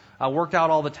was. Worked out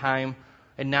all the time.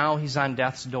 And now he's on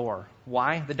death's door.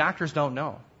 Why? The doctors don't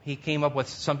know. He came up with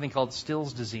something called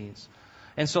Still's disease.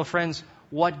 And so, friends,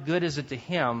 what good is it to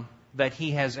him that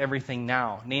he has everything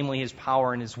now, namely his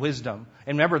power and his wisdom?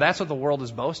 And remember, that's what the world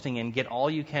is boasting in. Get all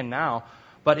you can now.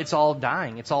 But it's all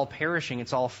dying. It's all perishing.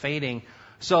 It's all fading.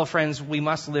 So, friends, we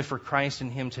must live for Christ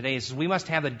and Him today. So we must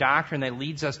have the doctrine that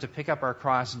leads us to pick up our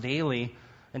cross daily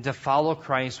and to follow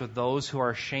Christ with those who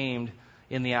are shamed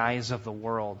in the eyes of the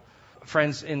world.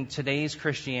 Friends, in today's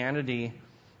Christianity,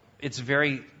 it's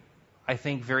very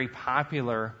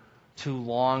popular to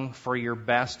long for your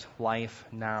best life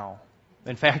now.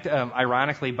 In fact,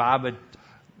 ironically, Bob,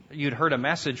 you'd heard a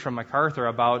message from MacArthur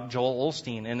about Joel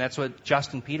Osteen, and that's what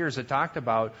Justin Peters had talked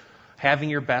about, having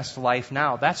your best life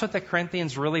now. That's what the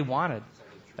Corinthians really wanted.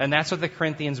 And that's what the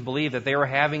Corinthians believed, that they were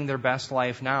having their best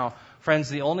life now. Friends,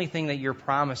 the only thing that you're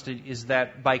promised is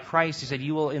that by Christ, He said,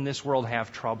 you will in this world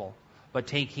have trouble, but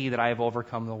take heed that I have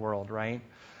overcome the world, right?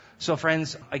 So,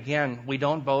 friends, again, we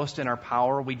don't boast in our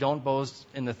power. We don't boast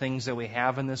in the things that we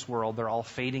have in this world. They're all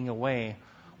fading away.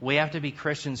 We have to be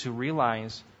Christians who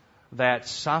realize that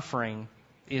suffering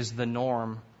is the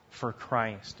norm for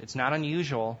Christ. It's not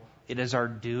unusual. It is our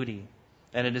duty.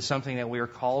 And it is something that we are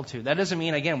called to. That doesn't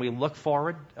mean, again, we look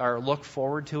forward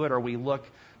to it, or we look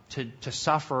to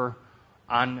suffer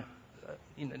on.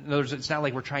 In other words, it's not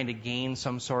like we're trying to gain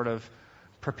some sort of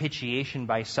propitiation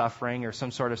by suffering or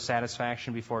some sort of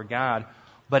satisfaction before God,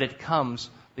 but it comes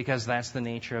because that's the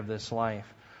nature of this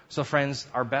life. So, friends,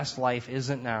 our best life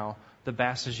isn't now. The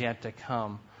best is yet to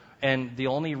come. And the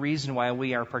only reason why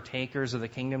we are partakers of the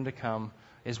kingdom to come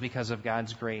is because of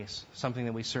God's grace, something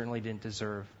that we certainly didn't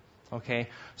deserve. Okay?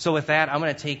 So with that, I'm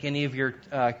going to take any of your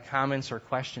comments or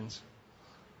questions.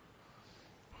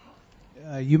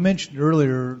 You mentioned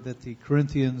earlier that the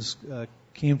Corinthians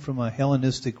came from a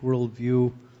Hellenistic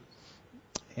worldview,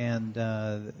 and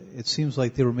it seems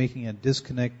like they were making a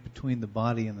disconnect between the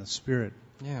body and the spirit.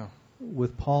 Yeah.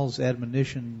 With Paul's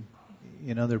admonition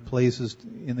in other places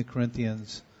in the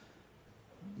Corinthians,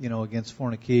 against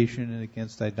fornication and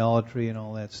against idolatry and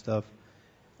all that stuff,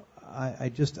 I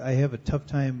have a tough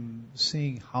time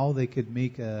seeing how they could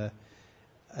make a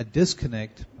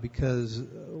disconnect, because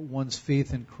one's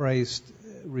faith in Christ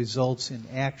results in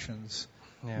actions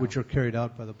which are carried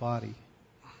out by the body.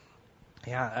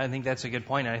 Yeah, I think that's a good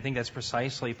point, and I think that's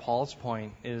precisely Paul's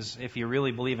point, is if you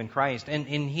really believe in Christ, and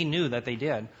he knew that they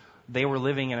did, they were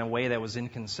living in a way that was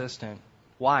inconsistent.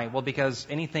 Why? Well, because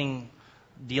anything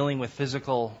dealing with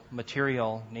physical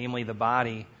material, namely the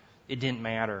body, it didn't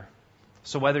matter.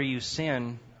 So whether you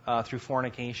sin through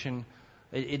fornication,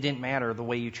 it didn't matter the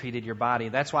way you treated your body.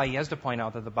 That's why he has to point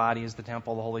out that the body is the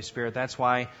temple of the Holy Spirit. That's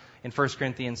why in 1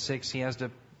 Corinthians 6 he has to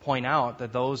point out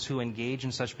that those who engage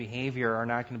in such behavior are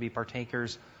not going to be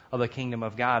partakers of the kingdom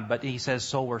of God. But he says,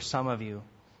 so were some of you,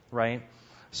 right?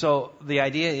 So the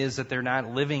idea is that they're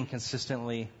not living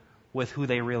consistently with who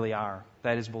they really are,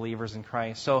 that is, believers in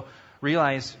Christ. So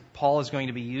realize Paul is going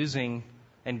to be using,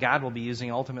 and God will be using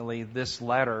ultimately, this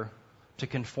letter to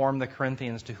conform the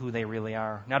Corinthians to who they really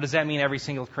are. Now, does that mean every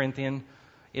single Corinthian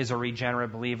is a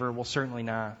regenerate believer? Well, certainly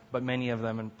not. But many of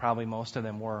them, and probably most of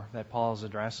them, were, that Paul is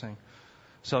addressing.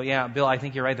 So, yeah, Bill, I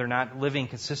think you're right. They're not living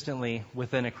consistently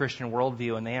within a Christian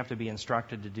worldview, and they have to be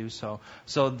instructed to do so.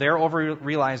 So their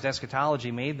over-realized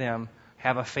eschatology made them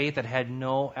have a faith that had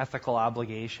no ethical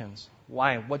obligations.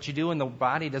 Why? What you do in the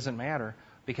body doesn't matter,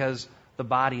 because the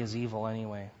body is evil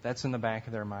anyway. That's in the back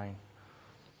of their mind.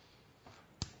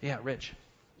 Yeah, Rich.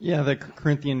 Yeah, the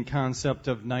Corinthian concept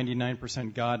of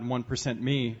 99% God and 1%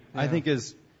 me, I think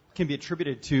can be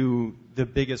attributed to the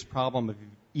biggest problem of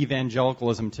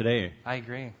evangelicalism today. I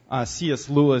agree. C.S.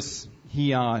 Lewis,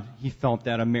 he felt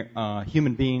that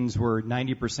human beings were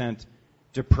 90%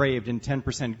 depraved and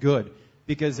 10% good.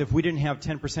 Because if we didn't have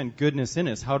 10% goodness in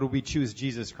us, how do we choose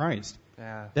Jesus Christ?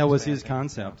 Yeah, that was his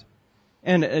concept.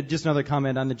 And just another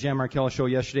comment on the Jan Markell show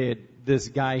yesterday, this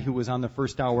guy who was on the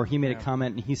first hour, he made a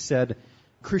comment and he said,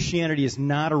 Christianity is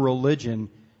not a religion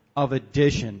of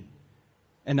addition.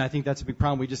 And I think that's a big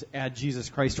problem. We just add Jesus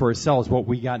Christ to ourselves, what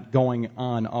we got going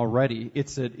on already.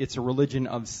 It's a religion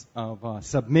of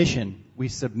submission. We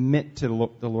submit to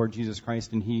the Lord Jesus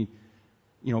Christ, and He,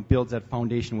 builds that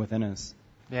foundation within us.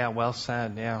 Yeah, well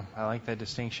said. Yeah, I like that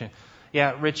distinction.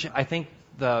 Yeah, Rich, I think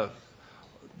the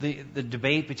the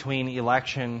debate between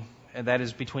election, and that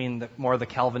is between more the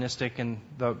Calvinistic and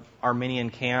the Arminian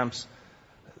camps,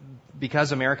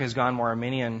 because America has gone more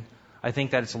Arminian, I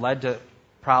think that it's led to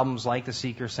problems like the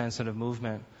seeker-sensitive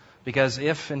movement. Because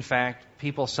if, in fact,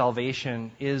 people's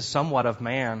salvation is somewhat of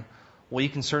man, well, you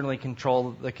can certainly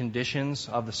control the conditions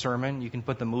of the sermon. You can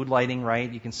put the mood lighting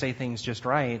right. You can say things just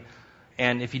right.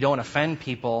 And if you don't offend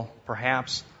people,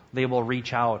 perhaps they will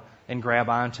reach out and grab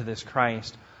onto this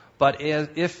Christ. But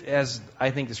if, as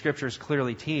I think the Scriptures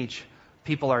clearly teach,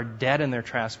 people are dead in their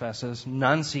trespasses,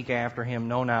 none seek after Him,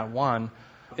 no, not one.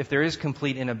 If there is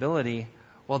complete inability,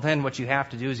 well, then what you have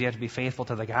to do is you have to be faithful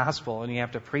to the gospel, and you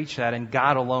have to preach that, and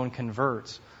God alone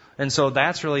converts. And so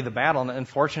that's really the battle. And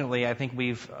unfortunately, I think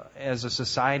we've, as a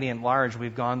society at large,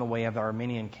 we've gone the way of the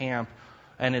Arminian camp,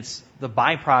 and it's the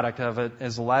byproduct of it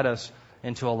has led us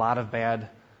into a lot of bad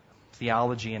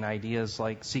theology and ideas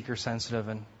like seeker-sensitive,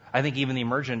 and I think even the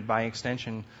emergent, by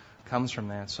extension, comes from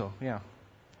that. So, yeah.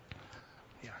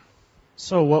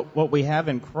 So what we have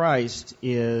in Christ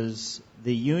is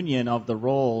the union of the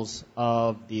roles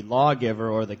of the lawgiver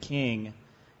or the king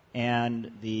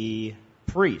and the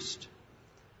priest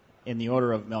in the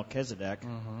order of Melchizedek.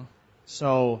 Mm-hmm.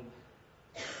 So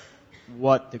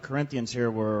what the Corinthians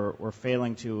here were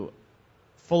failing to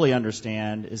fully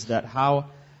understand is that how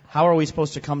are we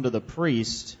supposed to come to the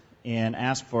priest and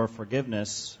ask for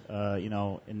forgiveness,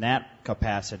 in that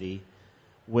capacity,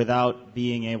 without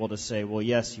being able to say, well,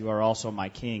 yes, you are also my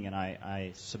king, and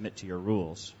I submit to your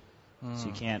rules. So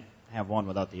you can't have one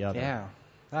without the other. Yeah.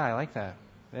 I like that.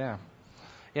 Yeah.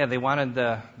 Yeah,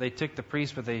 they took the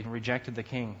priest, but they rejected the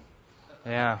king.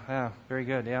 Yeah, very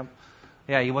good, yeah.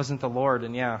 Yeah, he wasn't the Lord,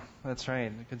 and yeah, that's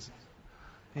right.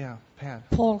 Yeah, Pat.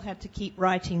 Paul had to keep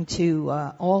writing to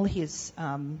all his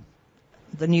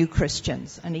the new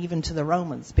Christians, and even to the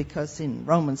Romans, because in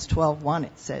Romans 12:1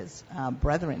 it says,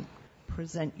 brethren,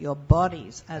 present your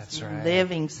bodies as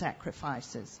living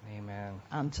sacrifices. Amen.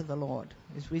 Unto the Lord.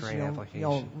 Is Great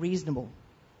your reasonable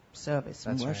service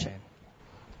and that's worship. Right.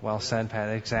 Well said, Pat.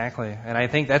 Exactly. And I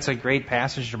think that's a great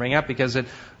passage to bring up because it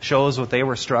shows what they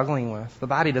were struggling with. The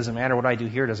body doesn't matter. What I do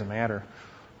here doesn't matter.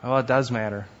 Well, it does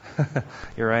matter.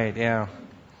 You're right, yeah.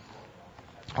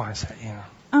 Oh, I said, yeah.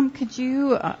 Could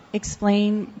you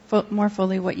explain more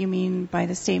fully what you mean by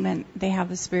the statement, they have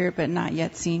the Spirit but not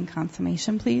yet seen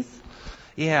consummation, please?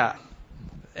 Yeah.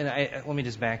 And let me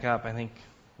just back up. I think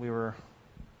we were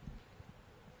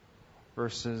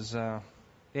verses,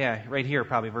 right here,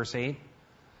 probably verse 8.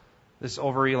 This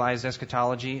over-realized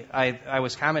eschatology. I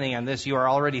was commenting on this. You are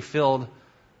already filled.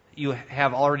 You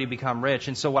have already become rich.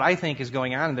 And so what I think is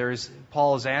going on there is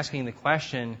Paul is asking the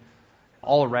question,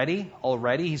 already,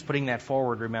 he's putting that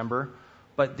forward, remember.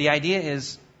 But the idea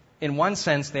is, in one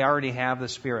sense, they already have the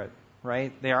Spirit,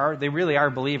 right? They really are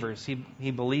believers.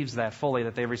 He believes that fully,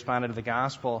 that they've responded to the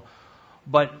gospel.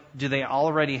 But do they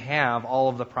already have all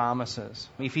of the promises?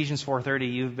 Ephesians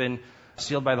 4:30, you've been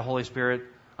sealed by the Holy Spirit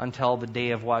until the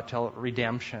day of what? Till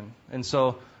redemption. And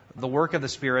so the work of the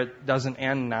Spirit doesn't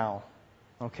end now,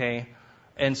 okay?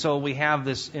 And so we have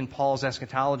this in Paul's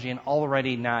eschatology, and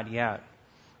already not yet.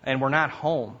 And we're not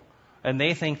home. And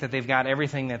they think that they've got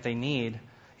everything that they need.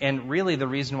 And really the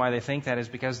reason why they think that is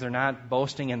because they're not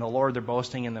boasting in the Lord, they're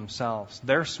boasting in themselves.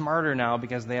 They're smarter now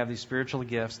because they have these spiritual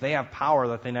gifts. They have power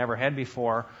that they never had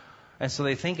before. And so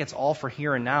they think it's all for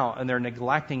here and now, and they're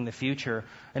neglecting the future.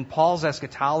 And Paul's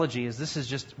eschatology is this is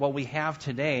just what we have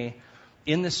today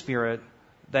in the Spirit.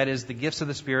 That is, the gifts of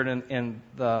the Spirit and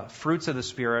the fruits of the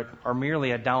Spirit are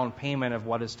merely a down payment of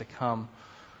what is to come.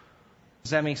 Does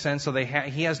that make sense? So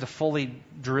he has to fully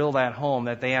drill that home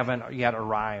that they haven't yet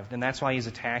arrived. And that's why he's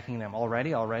attacking them.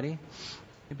 Already?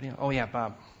 Anybody? Oh, yeah,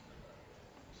 Bob.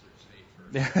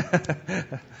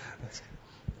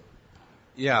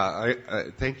 Yeah, I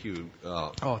thank you,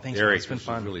 thanks, Eric. It's been this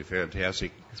fun. Was really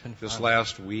fantastic. It's been fun. This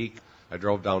last week, I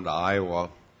drove down to Iowa.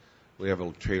 We have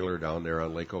a trailer down there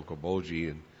on Lake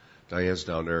Okoboji, and Diane's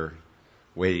down there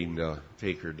waiting to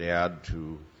take her dad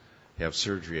to have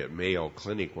surgery at Mayo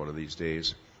Clinic one of these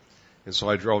days. And so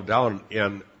I drove down,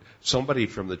 and somebody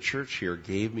from the church here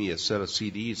gave me a set of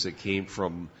CDs that came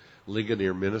from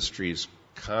Ligonier Ministries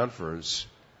conference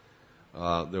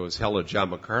that was held at John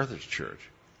MacArthur's church.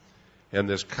 And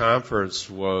this conference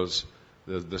was,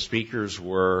 the speakers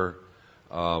were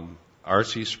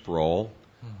R.C. Sproul,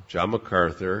 John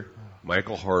MacArthur,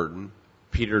 Michael Horton,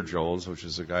 Peter Jones, which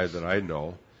is a guy that I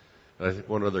know, and I think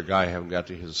one other guy I haven't got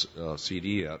to his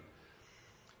CD yet.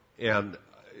 And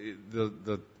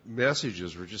the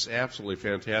messages were just absolutely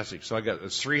fantastic. So I got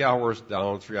 3 hours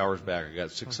down, 3 hours back. I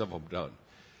got 6 of them done.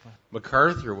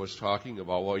 MacArthur was talking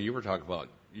about what you were talking about,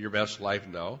 your best life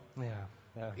now. Yeah.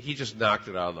 he just knocked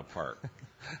it out of the park.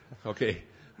 Okay,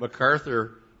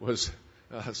 MacArthur was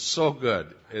so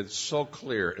good and so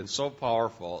clear and so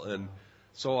powerful and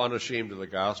so unashamed of the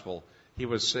gospel. He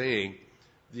was saying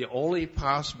the only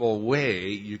possible way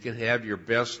you can have your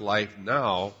best life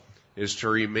now is to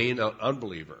remain an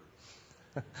unbeliever.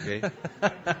 Okay?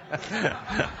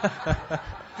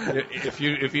 If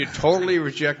you totally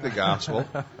reject the gospel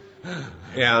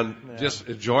and just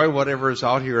enjoy whatever is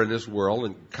out here in this world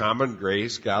and common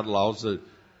grace, God allows the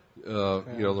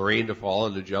rain to fall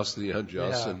on the just and the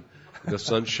unjust, and the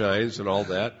sun shines and all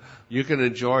that. You can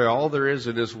enjoy all there is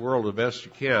in this world the best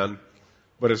you can,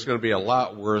 but it's going to be a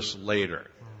lot worse later,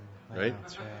 right?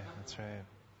 That's right. That's right.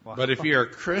 Wow. But if you're a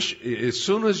Christian, as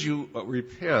soon as you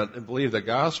repent and believe the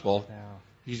gospel,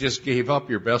 you just gave up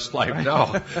your best life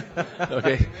now.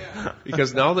 Okay?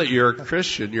 Because now that you're a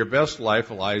Christian, your best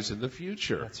life lies in the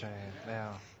future. That's right.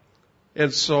 Yeah.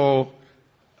 And so,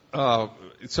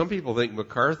 some people think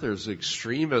MacArthur's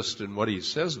extremist in what he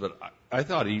says, but I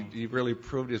thought he really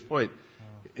proved his point.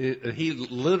 He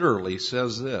literally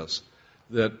says this,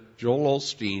 that Joel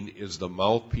Osteen is the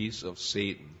mouthpiece of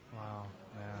Satan. Wow.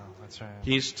 Yeah, that's right.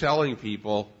 He's telling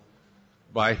people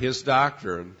by his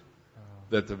doctrine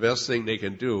that the best thing they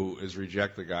can do is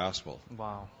reject the gospel.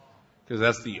 Wow. Because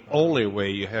that's the only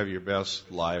way you have your best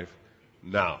life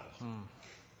now.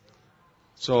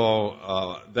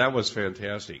 So that was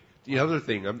fantastic. The other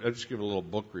thing, I'm just giving a little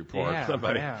book report on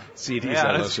my CDs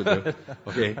I listen to.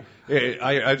 Okay.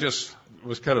 I just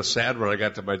was kind of sad when I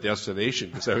got to my destination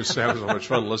because I was having so much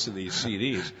fun listening to these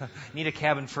CDs. Need a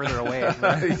cabin further away.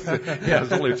 Yeah,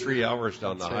 it's only 3 hours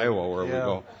down the highway where we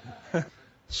go.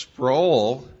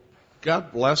 Sproul,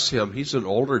 God bless him, he's an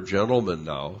older gentleman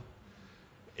now.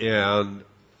 And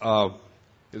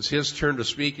it's his turn to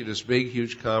speak at this big,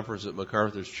 huge conference at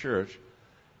MacArthur's church.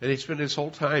 And he spent his whole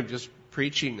time just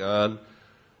preaching on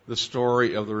the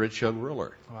story of the rich young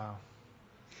ruler. Wow.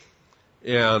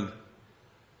 And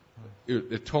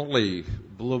it totally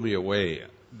blew me away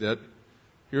that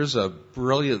here's a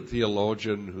brilliant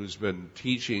theologian who's been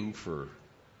teaching for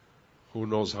who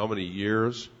knows how many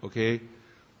years, okay,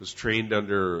 was trained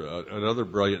under another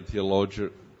brilliant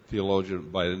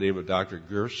theologian by the name of Dr.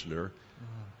 Gerstner.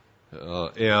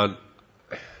 And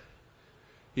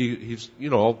he's,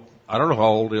 I don't know how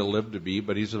old he'll live to be,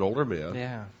 but he's an older man.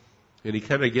 Yeah. And he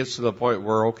kind of gets to the point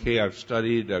where, okay, I've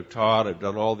studied, I've taught, I've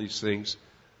done all these things,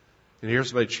 and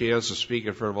here's my chance to speak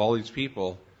in front of all these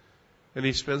people. And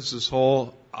he spends this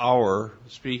whole hour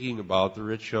speaking about the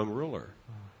rich young ruler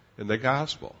and the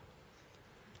gospel.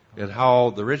 And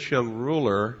how the rich young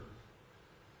ruler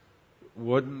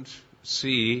wouldn't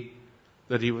see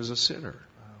that he was a sinner.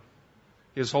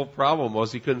 His whole problem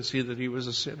was he couldn't see that he was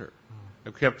a sinner.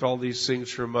 I've kept all these things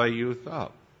from my youth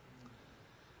up.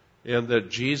 And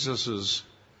that Jesus'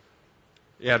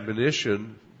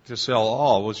 admonition to sell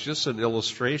all was just an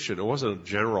illustration. It wasn't a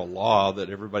general law that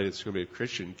everybody that's going to be a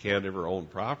Christian can't ever own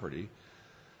property.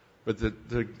 But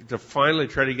to finally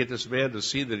try to get this man to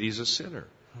see that he's a sinner.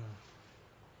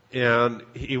 And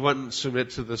he wouldn't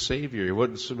submit to the Savior. He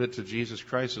wouldn't submit to Jesus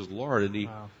Christ as Lord.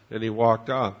 And he walked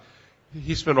off.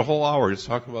 He spent a whole hour just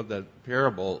talking about that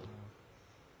parable.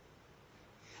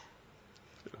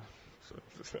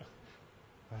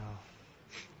 Wow.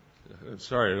 I'm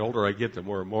sorry, the older I get, the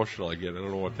more emotional I get. I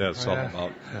don't know what that's all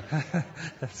about.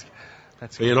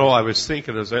 That's But, I was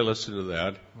thinking as I listened to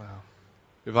that, wow.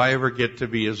 If I ever get to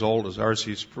be as old as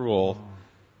R.C. Sproul,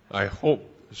 I hope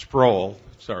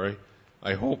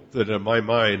that in my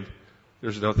mind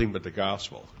there's nothing but the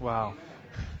gospel. Wow.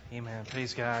 Amen.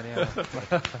 Praise God.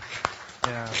 Yeah.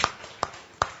 Yeah.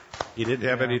 He didn't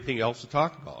have anything else to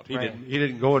talk about. He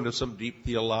didn't go into some deep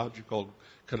theological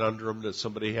conundrum that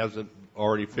somebody hasn't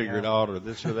already figured out, or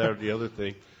this or that or the other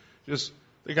thing. Just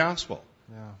the gospel.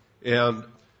 Yeah. And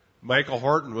Michael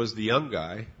Horton was the young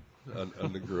guy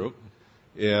on the group,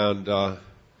 and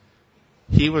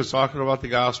he was talking about the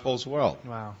gospel as well.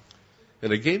 Wow.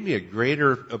 And it gave me a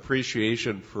greater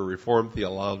appreciation for Reformed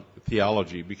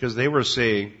theology, because they were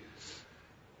saying,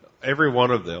 every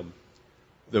one of them,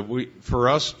 that for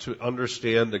us to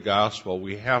understand the gospel,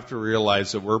 we have to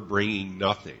realize that we're bringing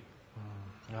nothing.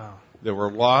 Wow. That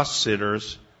we're lost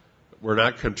sinners, we're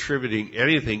not contributing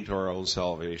anything to our own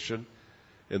salvation,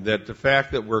 and that the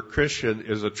fact that we're Christian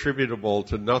is attributable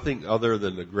to nothing other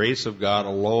than the grace of God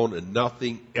alone and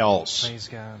nothing else. Praise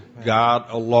God. Yeah. God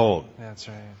alone. That's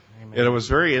right. Amen. And it was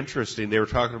very interesting. They were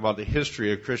talking about the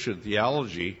history of Christian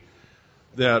theology,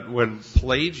 that when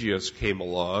Pelagius came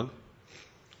along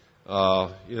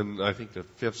in, I think, the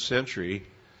 5th century,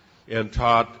 and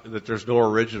taught that there's no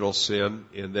original sin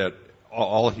and that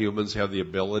all humans have the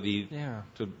ability Yeah.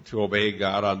 to obey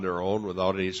God on their own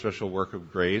without any special work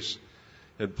of grace.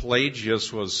 And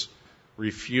Pelagius was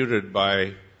refuted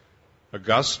by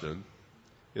Augustine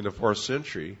in the 4th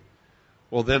century.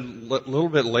 Well, then a little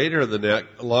bit later than that,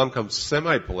 along comes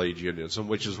semi-Pelagianism,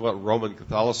 which is what Roman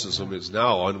Catholicism is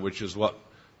now, and which is what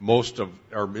most of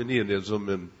Arminianism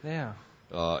and Yeah.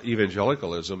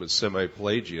 evangelicalism is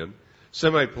semi-Pelagian.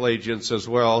 Semi-Pelagian says,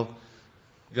 well,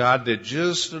 God did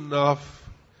just enough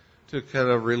to kind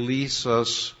of release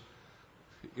us,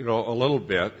 a little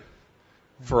bit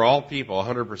for all people,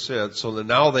 100%, so that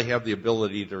now they have the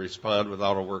ability to respond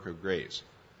without a work of grace.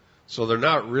 So they're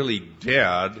not really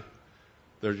dead,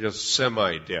 they're just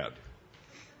semi-dead.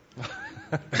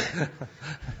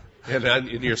 And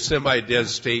in your semi-dead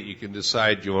state, you can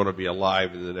decide you want to be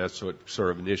alive, and then that's what sort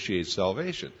of initiates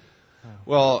salvation.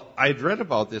 Well, I'd read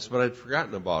about this, but I'd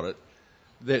forgotten about it.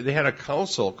 They had a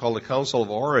council called the Council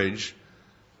of Orange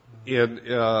in,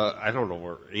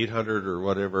 800 or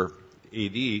whatever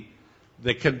AD,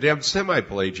 that condemned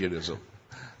semi-Pelagianism.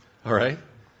 All right?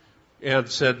 And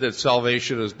said that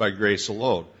salvation is by grace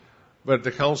alone. But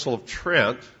the Council of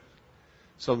Trent,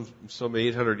 some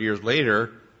 800 years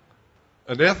later,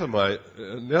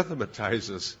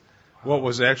 anathematizes what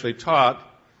was actually taught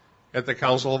at the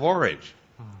Council of Orange.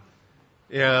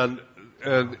 And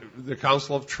the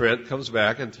Council of Trent comes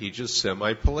back and teaches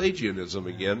semi-Pelagianism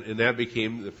again, and that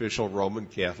became the official Roman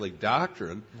Catholic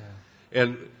doctrine. Yeah.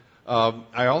 And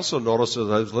I also noticed as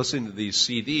I was listening to these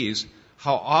CDs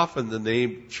how often the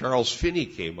name Charles Finney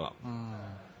came up.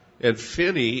 And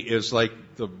Finney is like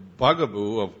the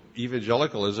bugaboo of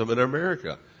evangelicalism in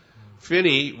America.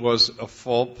 Finney was a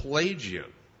full Pelagian.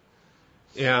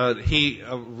 And he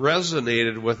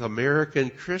resonated with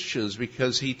American Christians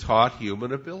because he taught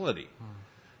human ability.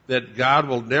 That God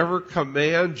will never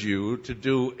command you to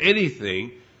do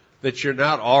anything that you're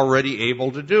not already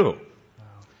able to do.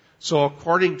 So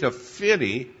according to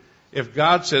Finney, if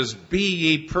God says, be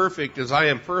ye perfect as I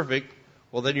am perfect,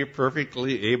 well then you're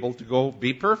perfectly able to go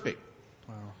be perfect.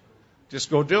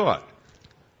 Just go do it.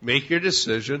 Make your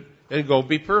decision and go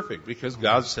be perfect because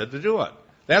God said to do it.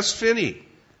 That's Finney.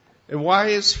 And why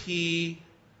is he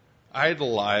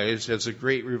idolized as a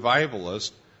great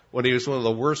revivalist when he was one of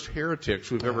the worst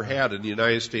heretics we've ever had in the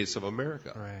United States of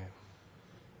America? Right.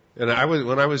 And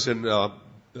when I was in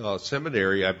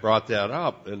seminary, I brought that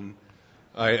up, and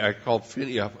I called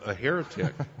Finney a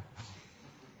heretic.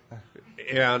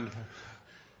 And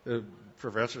the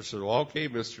professor said, well, okay,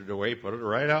 Mr. DeWay, put it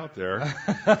right out there.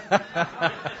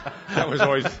 I was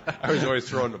always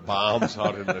throwing the bombs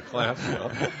out in the class.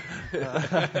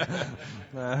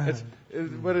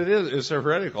 But it's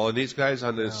heretical, and these guys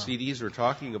on the CDs were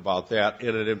talking about that,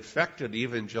 and it infected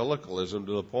evangelicalism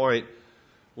to the point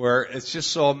where it's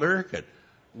just so American.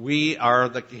 We are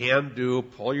the can-do,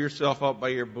 pull yourself up by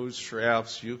your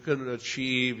bootstraps, you can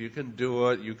achieve, you can do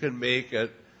it, you can make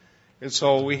it. And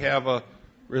so we have a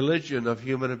religion of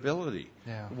human ability.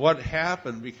 Yeah. What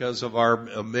happened because of our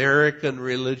American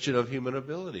religion of human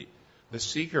ability? The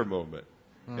seeker movement,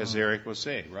 as Eric was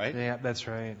saying, right? Yeah, that's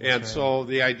right. And so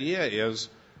the idea is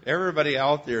everybody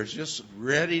out there is just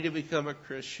ready to become a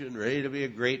Christian, ready to be a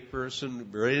great person,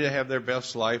 ready to have their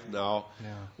best life now.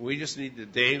 Yeah. We just need to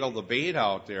dangle the bait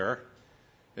out there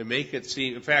and make it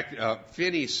seem. In fact,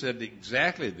 Finney said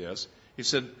exactly this. He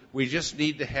said, we just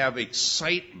need to have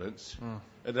excitement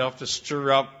enough to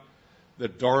stir up the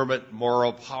dormant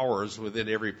moral powers within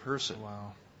every person.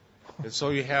 Wow. And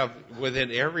so you have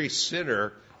within every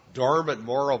sinner dormant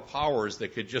moral powers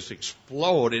that could just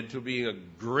explode into being a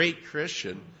great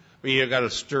Christian, but you've got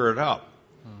to stir it up.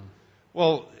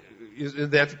 Well,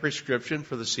 isn't that the prescription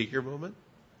for the seeker movement?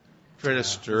 Trying to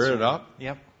stir it up?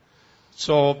 Yep.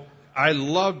 So I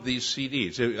love these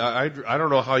CDs. I don't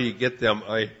know how you get them.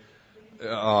 I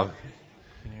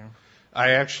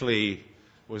actually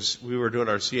we were doing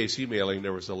our CAC mailing.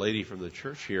 There was a lady from the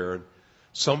church here, and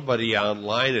somebody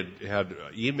online had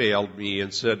emailed me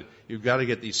and said, you've got to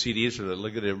get these CDs from the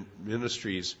Ligative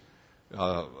Ministries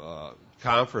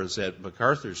conference at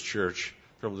MacArthur's church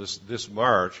from this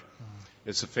March.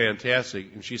 It's a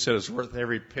fantastic, and she said it's worth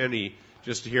every penny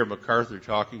just to hear MacArthur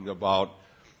talking about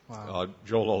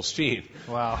Joel Osteen.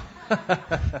 Wow.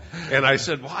 And I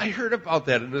said, well, I heard about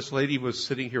that. And this lady was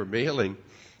sitting here mailing,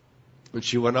 and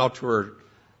she went out to her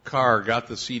car, got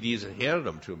the CDs, and handed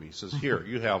them to me. She says, here,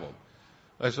 you have them.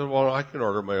 I said, well, I can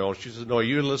order my own. She said, no,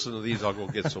 you listen to these, I'll go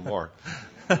get some more.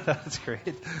 That's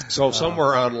great. So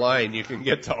somewhere online you can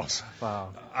get those. Wow.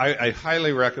 I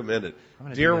highly recommend it.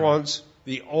 Dear ones,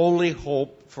 the only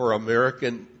hope for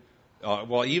American,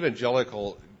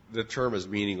 evangelical, the term is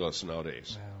meaningless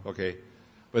nowadays. Wow. Okay?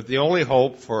 But the only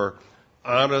hope for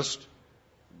honest,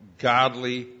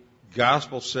 godly,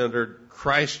 gospel-centered,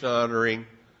 Christ-honoring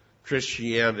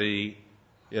Christianity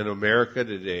in America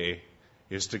today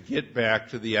is to get back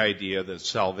to the idea that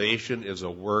salvation is a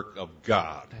work of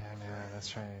God. Amen.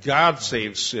 That's right. God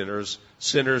saves sinners.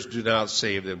 Sinners do not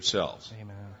save themselves.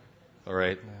 Amen. All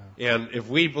right? Yeah. And if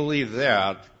we believe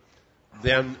that,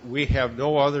 then we have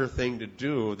no other thing to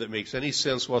do that makes any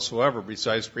sense whatsoever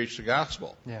besides preach the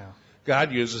gospel. Yeah.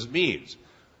 God uses means.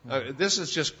 This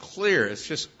is just clear. It's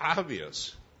just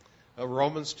obvious.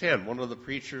 Romans 10, one of the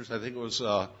preachers, I think it was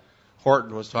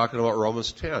Horton, was talking about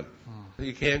Romans 10.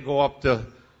 You can't go up to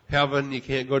heaven. You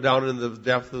can't go down in the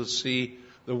depth of the sea.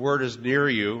 The word is near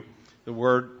you, the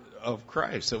word of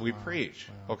Christ that we preach.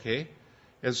 Okay?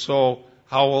 And so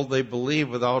how will they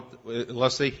believe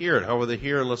unless they hear it? How will they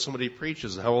hear unless somebody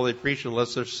preaches? How will they preach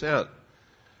unless they're sent?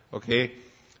 Okay?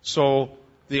 So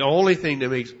the only thing that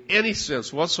makes any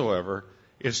sense whatsoever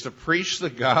is to preach the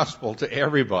gospel to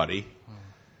everybody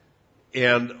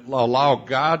and allow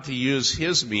God to use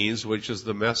His means, which is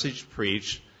the message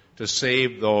preached, to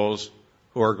save those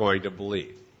who are going to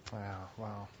believe.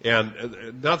 Wow.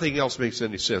 And nothing else makes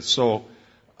any sense. So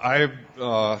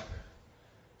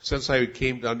since I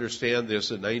came to understand this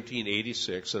in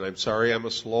 1986, and I'm sorry I'm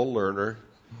a slow learner,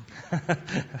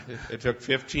 it took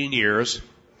 15 years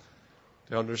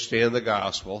to understand the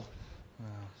gospel.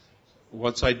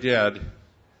 Once I did,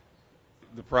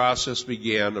 the process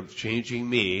began of changing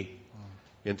me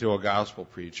into a gospel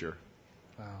preacher.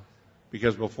 Wow.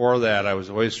 Because before that, I was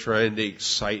always trying to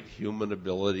excite human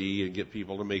ability and get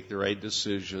people to make the right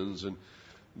decisions and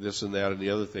this and that and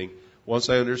the other thing. Once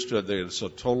I understood that it's a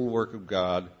total work of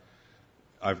God,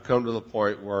 I've come to the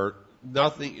point where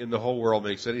nothing in the whole world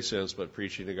makes any sense but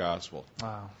preaching the gospel.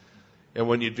 Wow. And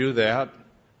when you do that,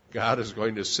 God is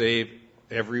going to save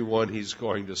everyone He's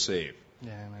going to save.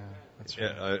 Yeah, man. That's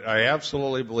right. I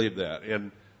absolutely believe that.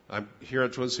 And I'm here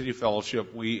at Twin City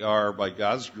Fellowship. We are, by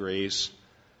God's grace,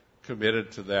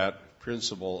 committed to that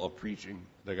principle of preaching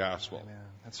the gospel. Amen.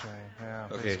 That's right. Yeah.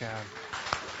 Okay. Praise God.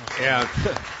 And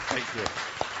thank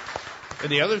you.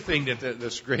 And the other thing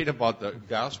that's great about the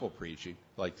gospel preaching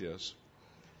like this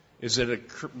is that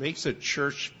it makes the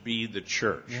church be the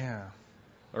church. Yeah.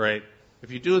 All right.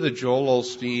 If you do the Joel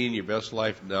Osteen, Your Best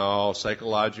Life Now,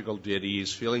 psychological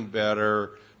ditties, feeling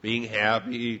better, being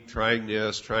happy, trying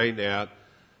this, trying that,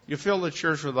 you fill the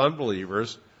church with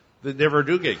unbelievers that never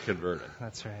do get converted.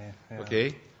 That's right. Yeah.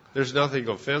 Okay? There's nothing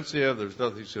offensive. There's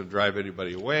nothing that's going to drive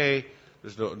anybody away.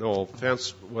 There's no offense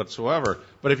whatsoever.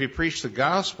 But if you preach the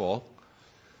gospel,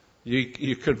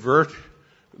 you convert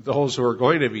those who are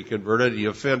going to be converted, and you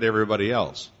offend everybody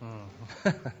else.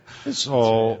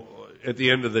 So at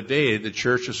the end of the day, the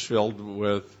church is filled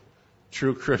with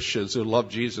true Christians who love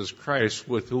Jesus Christ,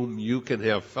 with whom you can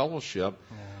have fellowship,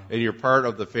 and you're part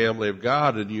of the family of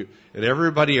God, and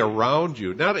everybody around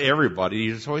you. Not everybody.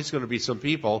 There's always going to be some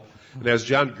people. And as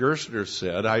John Gerstner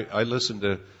said, I listened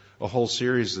to a whole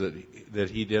series that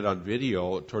he did on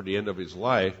video toward the end of his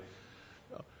life.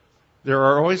 There's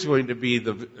always going to be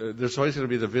the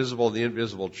visible and the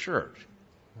invisible church.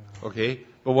 Okay?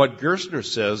 But what Gerstner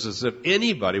says is that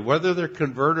anybody, whether they're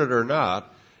converted or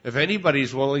not, if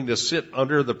anybody's willing to sit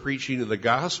under the preaching of the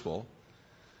gospel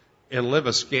and live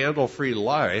a scandal-free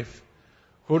life,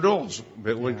 who knows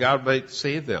when God might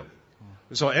save them.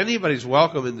 So anybody's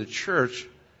welcome in the church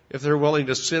if they're willing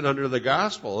to sit under the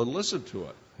gospel and listen to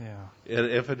it. Yeah.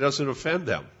 And if it doesn't offend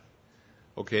them.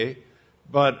 Okay?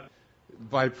 But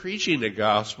by preaching the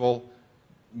gospel,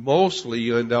 mostly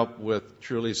you end up with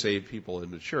truly saved people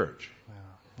in the church.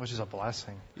 Which is a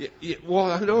blessing. Yeah, well,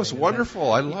 I know it's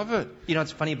wonderful. I love it. You know,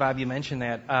 it's funny, Bob, you mentioned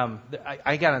that.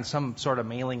 I got on some sort of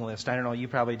mailing list. I don't know, you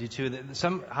probably do too.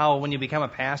 Somehow when you become a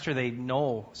pastor,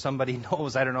 somebody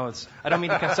knows. I don't know. I don't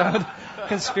mean to sound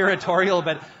conspiratorial,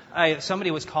 but somebody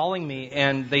was calling me,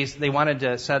 and they wanted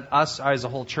to set us as a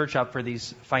whole church up for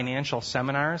these financial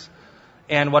seminars.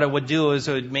 And what it would do is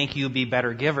it would make you be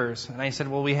better givers. And I said,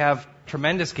 well, we have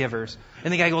tremendous givers.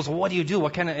 And the guy goes, well, what do you do?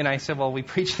 What kind of? And I said, well, we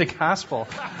preach the gospel.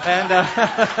 And and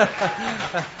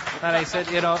I said,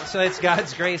 so it's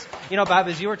God's grace. Bob,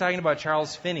 as you were talking about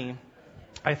Charles Finney,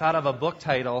 I thought of a book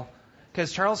title,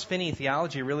 because Charles Finney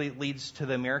theology really leads to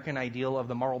the American ideal of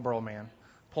the Marlboro man.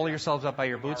 Pull yourselves up by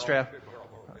your bootstrap.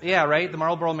 Yeah, right? The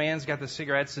Marlboro man's got the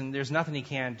cigarettes, and there's nothing he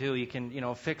can't do. He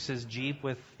can, fix his Jeep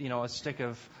with, a stick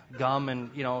of gum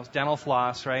and, dental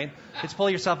floss, right? It's pull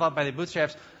yourself up by the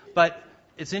bootstraps. But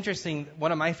it's interesting,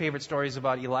 one of my favorite stories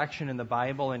about election in the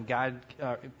Bible and God,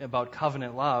 about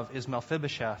covenant love, is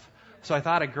Mephibosheth. So I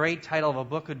thought a great title of a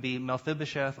book would be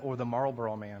Mephibosheth or the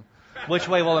Marlboro Man. Which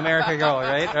way will America go,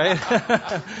 right?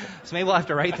 So maybe we'll have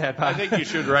to write that, Bob. I think you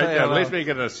should write that. At least make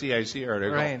it a CIC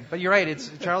article. Right. But you're right. It's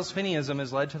Charles Finneyism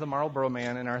has led to the Marlboro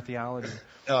Man in our theology.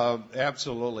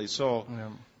 Absolutely. So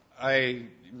my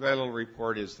little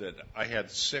report is that I had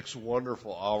 6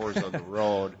 wonderful hours on the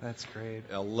road. That's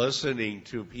great. Listening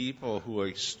to people who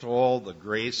extol the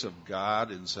grace of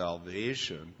God in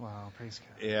salvation. Wow, praise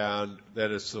God. And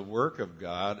that it's the work of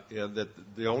God, and that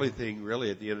the only thing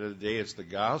really at the end of the day is the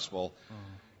gospel.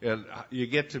 And you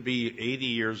get to be 80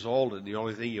 years old, and the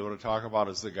only thing you want to talk about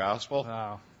is the gospel.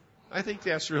 Wow. I think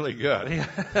that's really good.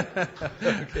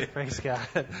 Okay. Praise God.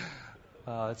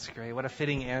 That's great. What a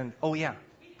fitting end. Oh, yeah.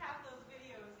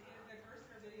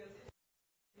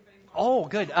 Oh,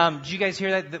 good. Did you guys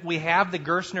hear that? That we have the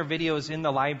Gerstner videos in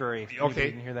the library. Okay.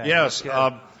 You didn't hear that. Yes.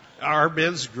 Our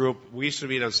men's group, we used to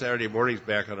meet on Saturday mornings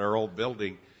back in our old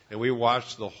building, and we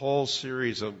watched the whole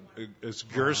series of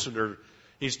Gerstner.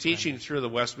 He's teaching through the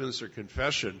Westminster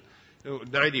Confession,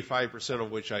 95% of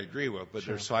which I agree with, but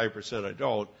there's 5% I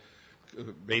don't.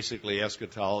 Basically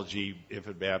eschatology,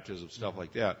 infant baptism, stuff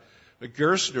like that. But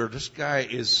Gerstner, this guy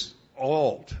is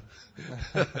old.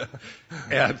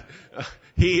 And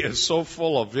he is so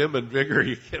full of vim and vigor,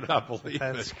 you cannot believe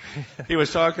it. He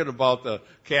was talking about the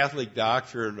Catholic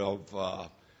doctrine of,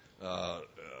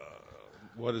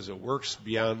 what is it, works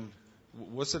beyond,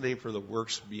 what's the name for the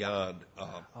works beyond?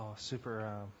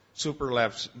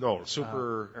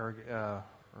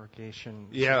 Irrigation.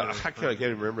 Yeah, I can't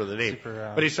remember the name.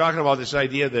 But he's talking about this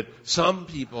idea that some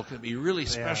people can be really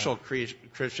special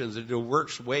Christians and do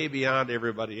works way beyond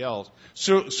everybody else.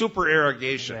 Super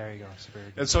irrigation. There you go, super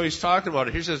irrigation. And so he's talking about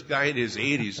it. Here's this guy in his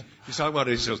 80s. He's talking about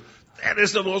it. He says, that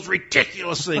is the most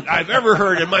ridiculous thing I've ever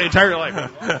heard in my entire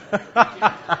life.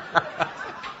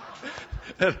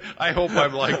 I hope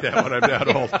I'm like that when I'm that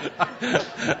old.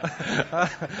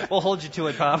 We'll hold you to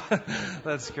it, Bob.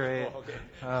 That's great.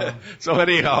 Okay. So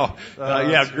anyhow,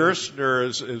 Gerstner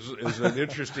is an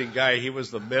interesting guy. He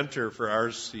was the mentor for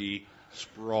R.C.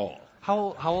 Sproul.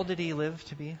 How old did he live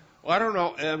to be? Well, I don't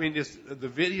know. I mean, the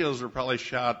videos were probably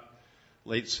shot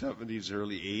late 70s,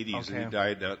 early 80s, and he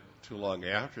died not too long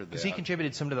after that. Because he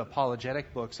contributed some to the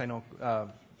apologetic books. I know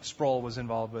Sproul was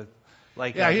involved with.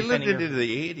 He lived into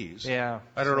the 80s. Yeah.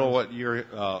 I don't know what year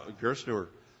Gerstner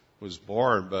was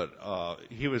born, but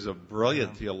he was a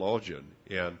brilliant theologian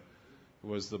and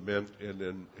was the and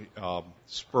then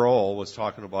Sproul was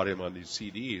talking about him on these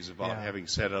CDs about having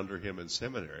sat under him in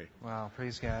seminary. Wow,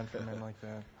 praise God for men like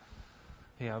that.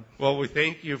 Yeah. Well, we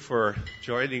thank you for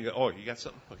joining. Oh, you got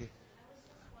something? Okay.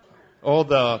 Oh,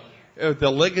 the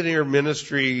Ligonier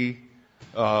Ministry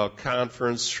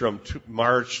conference from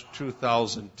March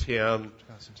 2010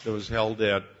 that was held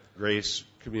at Grace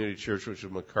Community Church, which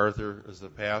was MacArthur as the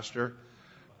pastor.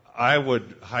 I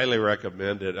would highly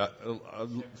recommend it.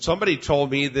 Somebody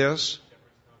told me this.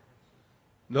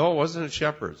 No, it wasn't at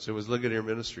Shepherd's. It was Ligonier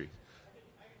Ministry.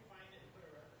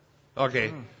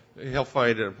 Okay. He'll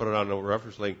find it and put it on the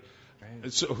reference link.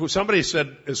 So, somebody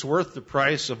said it's worth the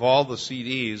price of all the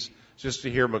CDs just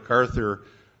to hear MacArthur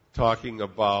talking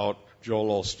about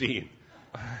Joel Osteen.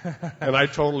 And I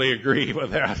totally agree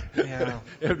with that. Yeah.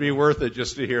 It'd be worth it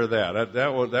just to hear that.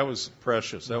 That was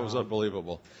precious. That was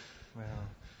unbelievable. Wow.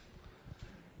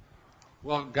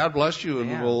 Well, God bless you,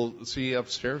 and we'll see you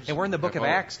upstairs. And we're in the book of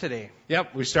Acts today.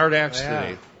 Yep, we start Acts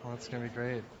today. Well, that's going to be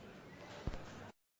great.